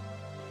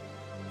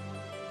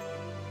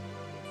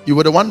 You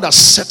were the one that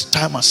set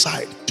time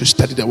aside to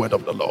study the word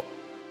of the Lord.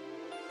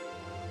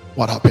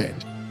 What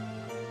happened?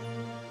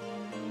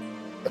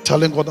 You're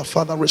telling God the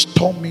Father,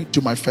 restore me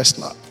to my first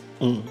love.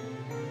 In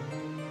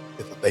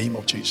the name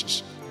of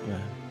Jesus. Yeah.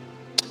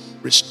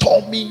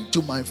 Restore me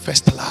to my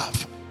first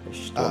love.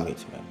 Restore me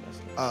to my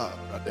first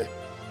love. Brother.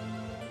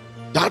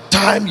 That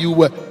time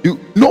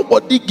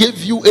nobody gave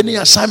you any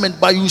assignment,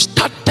 but you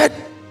started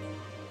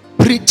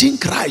preaching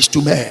Christ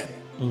to men.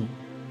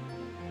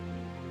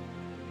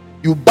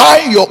 You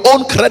buy your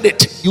own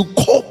credit. You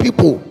call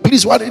people,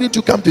 please, why did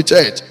you come to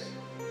church?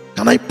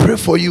 Can I pray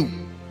for you?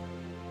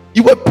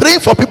 You were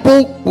praying for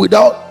people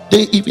without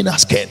they even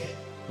asking.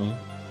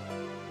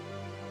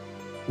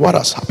 What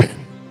has happened?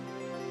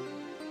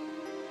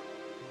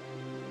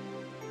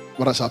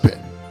 What has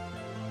happened?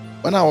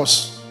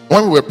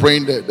 When we were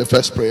praying the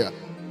first prayer,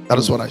 that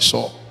is what I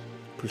saw.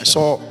 I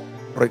saw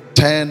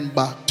return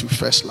back to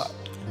first love.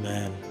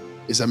 Amen.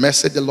 It's a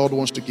message the Lord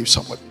wants to give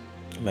somebody.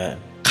 Amen.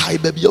 Kai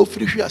baby, you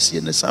free here see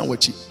the sound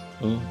wachi.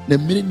 Na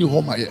mini ni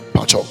homa ye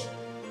pacho.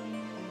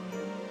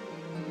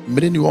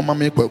 Mini ni homa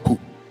me kwaku.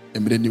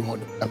 Mini ni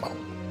homa ema.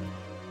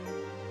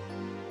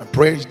 I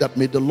pray that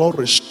may the Lord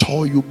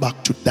restore you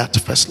back to that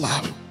first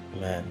love.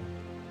 Amen.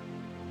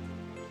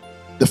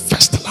 The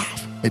first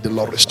love. May the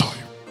Lord restore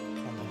you.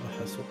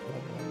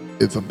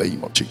 In the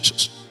name of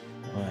Jesus.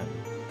 Amen.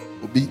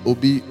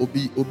 Obi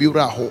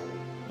raho.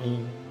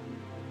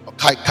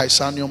 Kai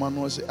sanyo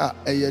mano say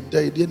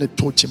day ne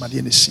touch him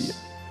and see.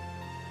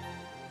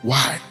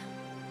 Why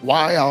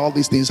are all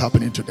these things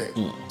happening today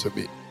to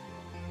me?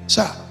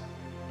 Sir,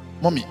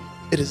 mommy,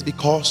 it is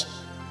because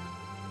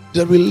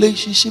the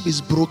relationship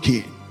is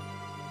broken.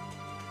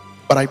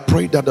 But I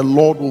pray that the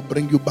Lord will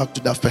bring you back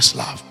to that first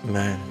love.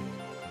 Amen.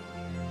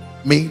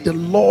 May the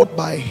Lord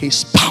by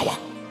his power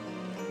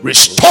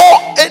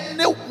restore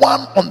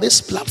anyone on this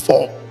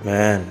platform,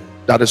 Amen,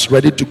 that is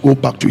ready to go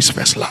back to his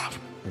first love.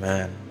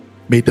 Amen.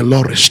 May the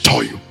Lord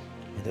restore you.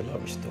 May the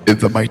Lord restore. In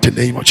the mighty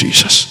name of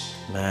Jesus.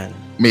 Amen.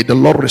 May the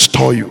Lord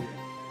restore you.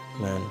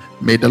 Amen.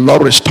 May the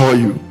Lord restore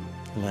you.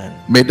 Amen.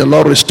 May the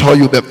Lord restore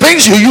you. The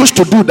things you used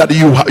to do that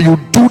you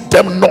do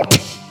them not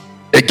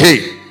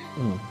again.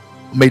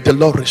 May the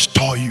Lord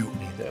restore you.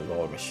 May the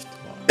Lord restore.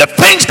 The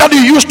things that you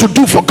used to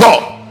do for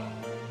God.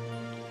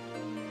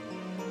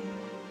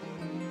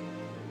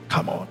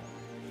 Come on.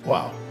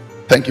 Wow.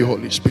 Thank you,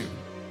 Holy Spirit.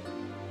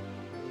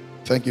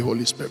 Thank you,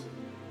 Holy Spirit.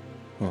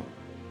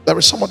 There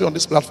is somebody on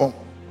this platform.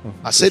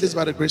 I say this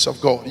by the grace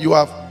of God. You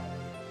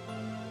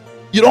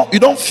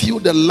don't feel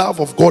the love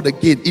of God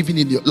again, even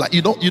in your life.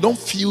 You don't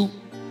feel.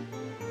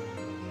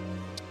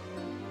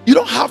 You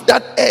don't have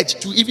that edge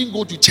to even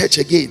go to church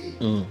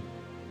again.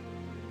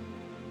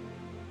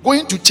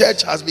 Going to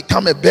church has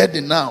become a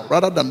burden now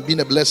rather than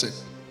being a blessing.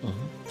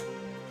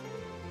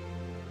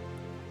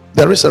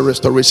 There is a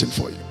restoration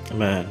for you.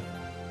 Amen.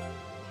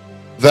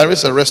 There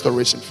is a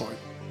restoration for you.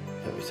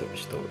 There is a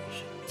restoration.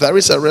 There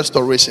is a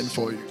restoration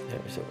for you. There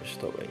is a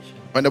restoration.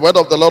 When the word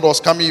of the Lord was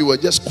coming, you were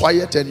just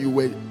quiet and you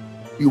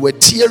were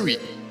teary.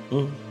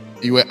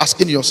 You were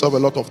asking yourself a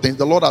lot of things.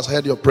 The Lord has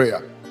heard your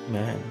prayer.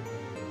 Amen.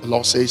 The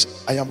Lord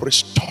says, I am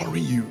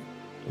restoring you.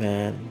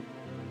 Amen.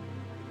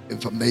 In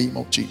the name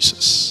of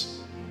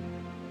Jesus.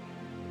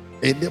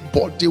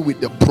 Anybody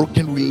with a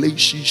broken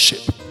relationship,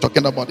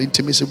 talking about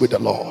intimacy with the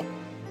Lord,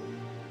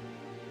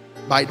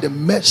 by the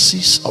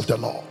mercies of the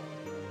Lord,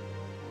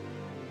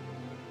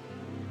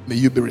 may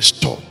you be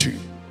restored to.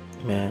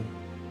 Amen.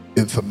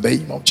 In the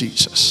name of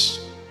Jesus.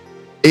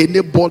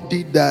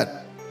 Anybody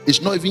that is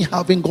not even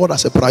having God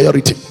as a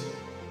priority,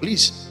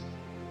 please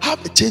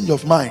have a change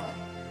of mind.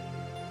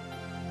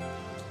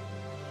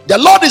 The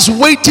Lord is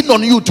waiting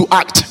on you to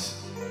act.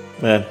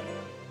 Amen.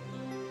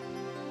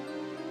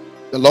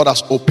 The Lord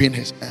has opened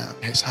his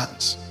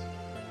hands,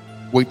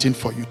 waiting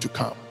for you to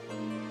come.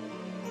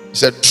 He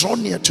said, draw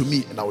near to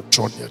me and I will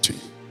draw near to you.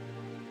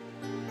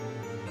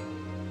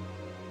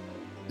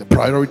 The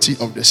priority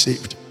of the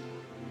saved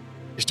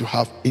is to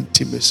have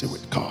intimacy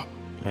with God.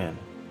 Amen.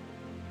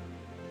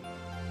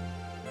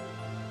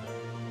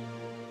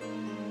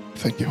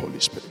 Thank you, Holy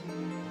Spirit.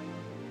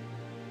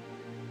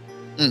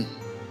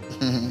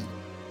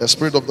 The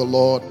Spirit of the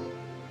Lord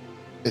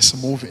is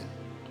moving.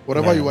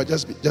 Whatever Amen. you are,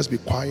 just be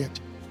quiet.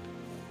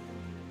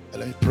 And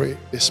let me pray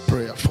this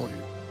prayer for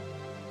you.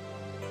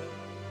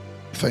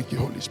 Thank you,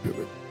 Holy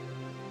Spirit.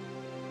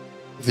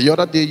 The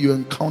other day you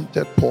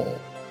encountered Paul.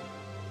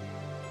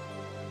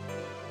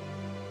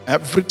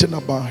 Everything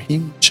about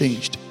him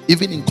changed,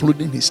 even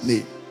including his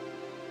name.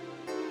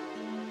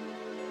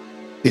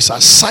 His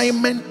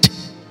assignment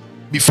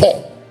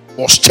before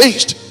was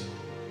changed,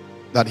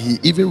 that he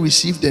even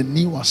received a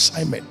new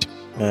assignment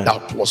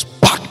that was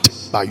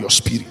backed by your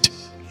spirit.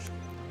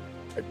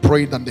 I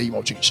pray in the name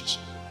of Jesus.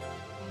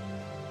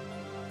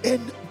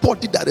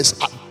 Anybody that is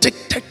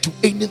addicted to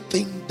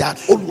anything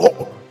that, oh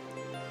Lord,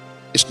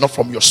 is not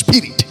from your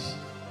spirit,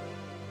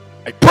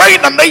 I pray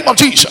in the name of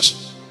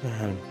Jesus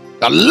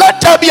that let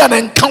there be an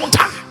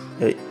encounter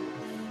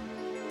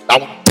that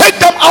will take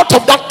them out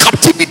of that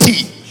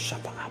captivity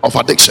of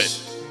addiction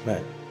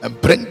and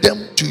bring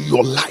them to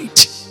your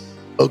light,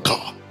 oh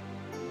God,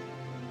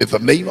 in the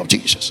name of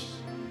Jesus.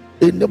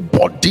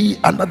 Anybody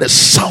under the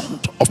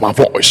sound of my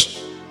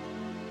voice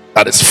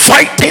that is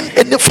fighting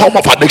any form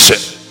of addiction,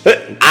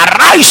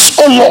 arise,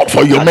 oh Lord,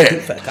 for your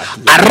men.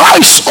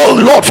 Arise,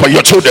 oh Lord, for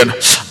your children.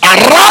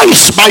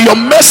 Arise by your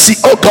mercy,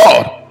 oh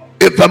God,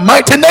 in the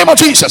mighty name of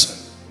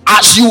Jesus.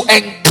 As you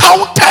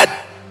encountered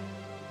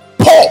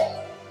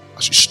Paul,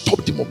 as you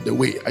stopped him on the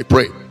way, I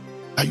pray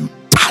that you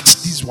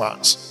touch these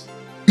ones.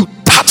 You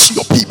touch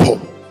your people.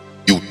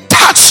 You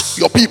touch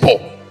your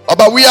people.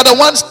 But we are the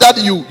ones that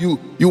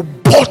you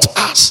bought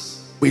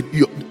us with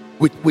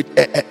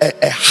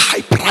a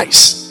high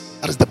price.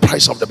 That is the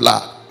price of the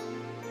blood.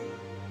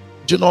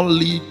 Do not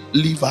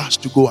leave us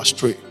to go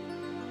astray.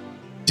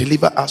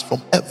 Deliver us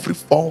from every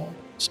form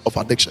of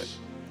addiction.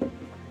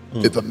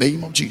 In the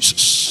name of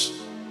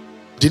Jesus.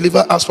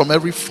 Deliver us from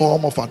every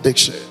form of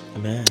addiction.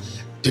 Amen.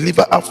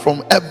 Deliver us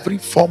from every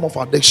form of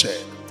addiction.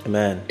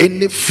 Amen.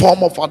 Any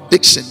form of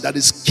addiction that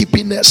is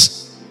keeping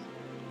us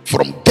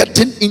from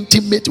getting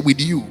intimate with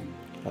you.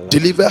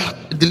 Deliver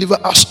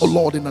us, O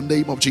Lord, in the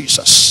name of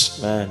Jesus.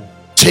 Amen.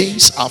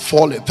 Chains are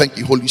falling. Thank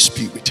you, Holy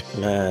Spirit.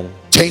 Amen.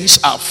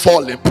 Chains are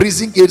falling.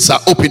 Prison gates are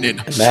opening.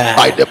 Amen.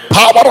 By the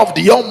power of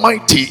the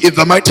Almighty, in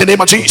the mighty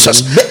name of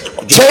Jesus.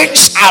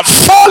 Chains are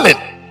falling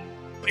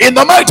in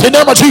the mighty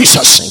name of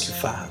Jesus. Thank you,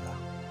 Father.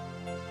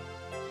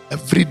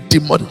 Every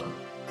demon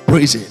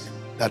prison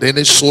that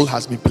any soul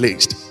has been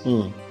placed,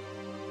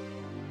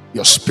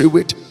 your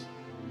spirit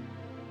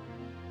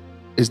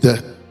is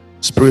the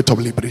spirit of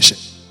liberation.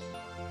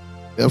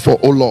 Therefore,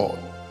 O Lord,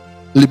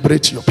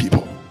 liberate your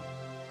people.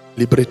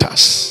 Liberate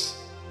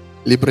us.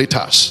 Liberate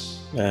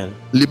us. Amen.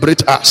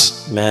 Liberate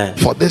us. Amen.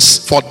 For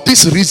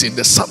this reason,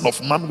 the Son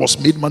of Man was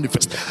made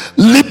manifest.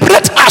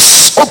 Liberate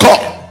us, O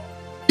God,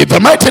 in the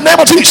mighty name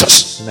of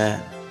Jesus.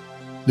 Amen.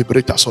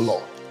 Liberate us, O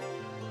Lord,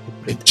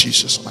 in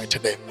Jesus' mighty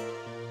name.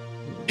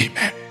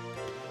 Amen.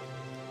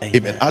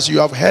 Amen. As you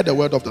have heard the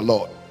word of the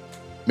Lord,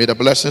 may the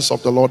blessings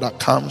of the Lord that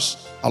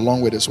comes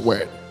along with his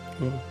word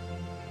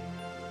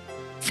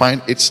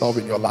find itself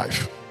in your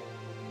life.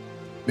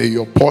 May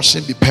your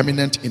portion be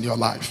permanent in your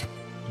life.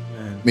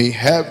 Amen.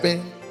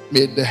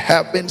 May the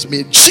heavens,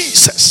 may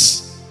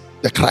Jesus,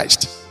 the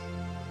Christ,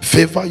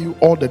 favor you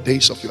all the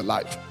days of your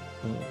life.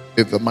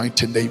 In the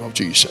mighty name of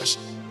Jesus.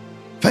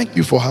 Thank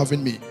you for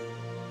having me.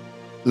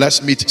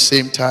 Let's meet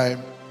same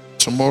time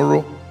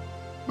tomorrow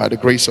by the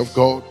grace of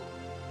God,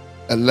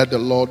 and let the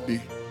Lord be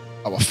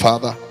our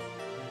Father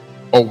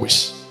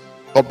always.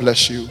 God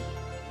bless you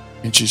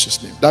in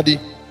Jesus' name. Daddy,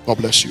 God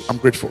bless you. I'm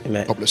grateful.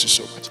 Amen. God bless you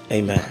so much.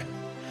 Amen. Bye.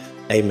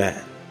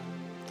 Amen.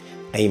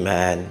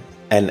 Amen.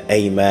 And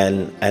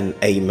amen. And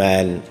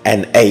amen.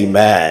 And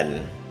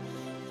amen.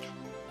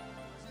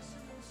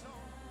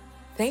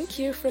 Thank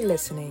you for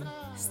listening.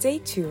 Stay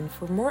tuned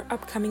for more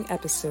upcoming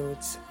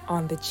episodes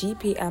on the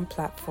GPM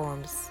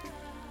platforms.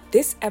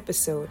 This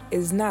episode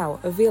is now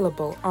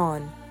available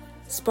on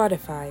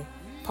Spotify,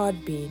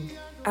 Podbean,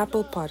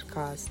 Apple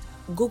Podcast,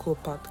 Google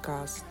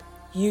Podcast,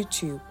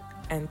 YouTube,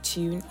 and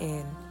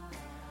TuneIn.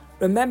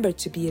 Remember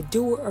to be a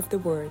doer of the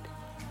word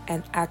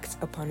and act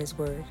upon his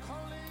word.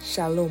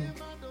 Shalom.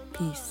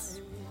 Peace.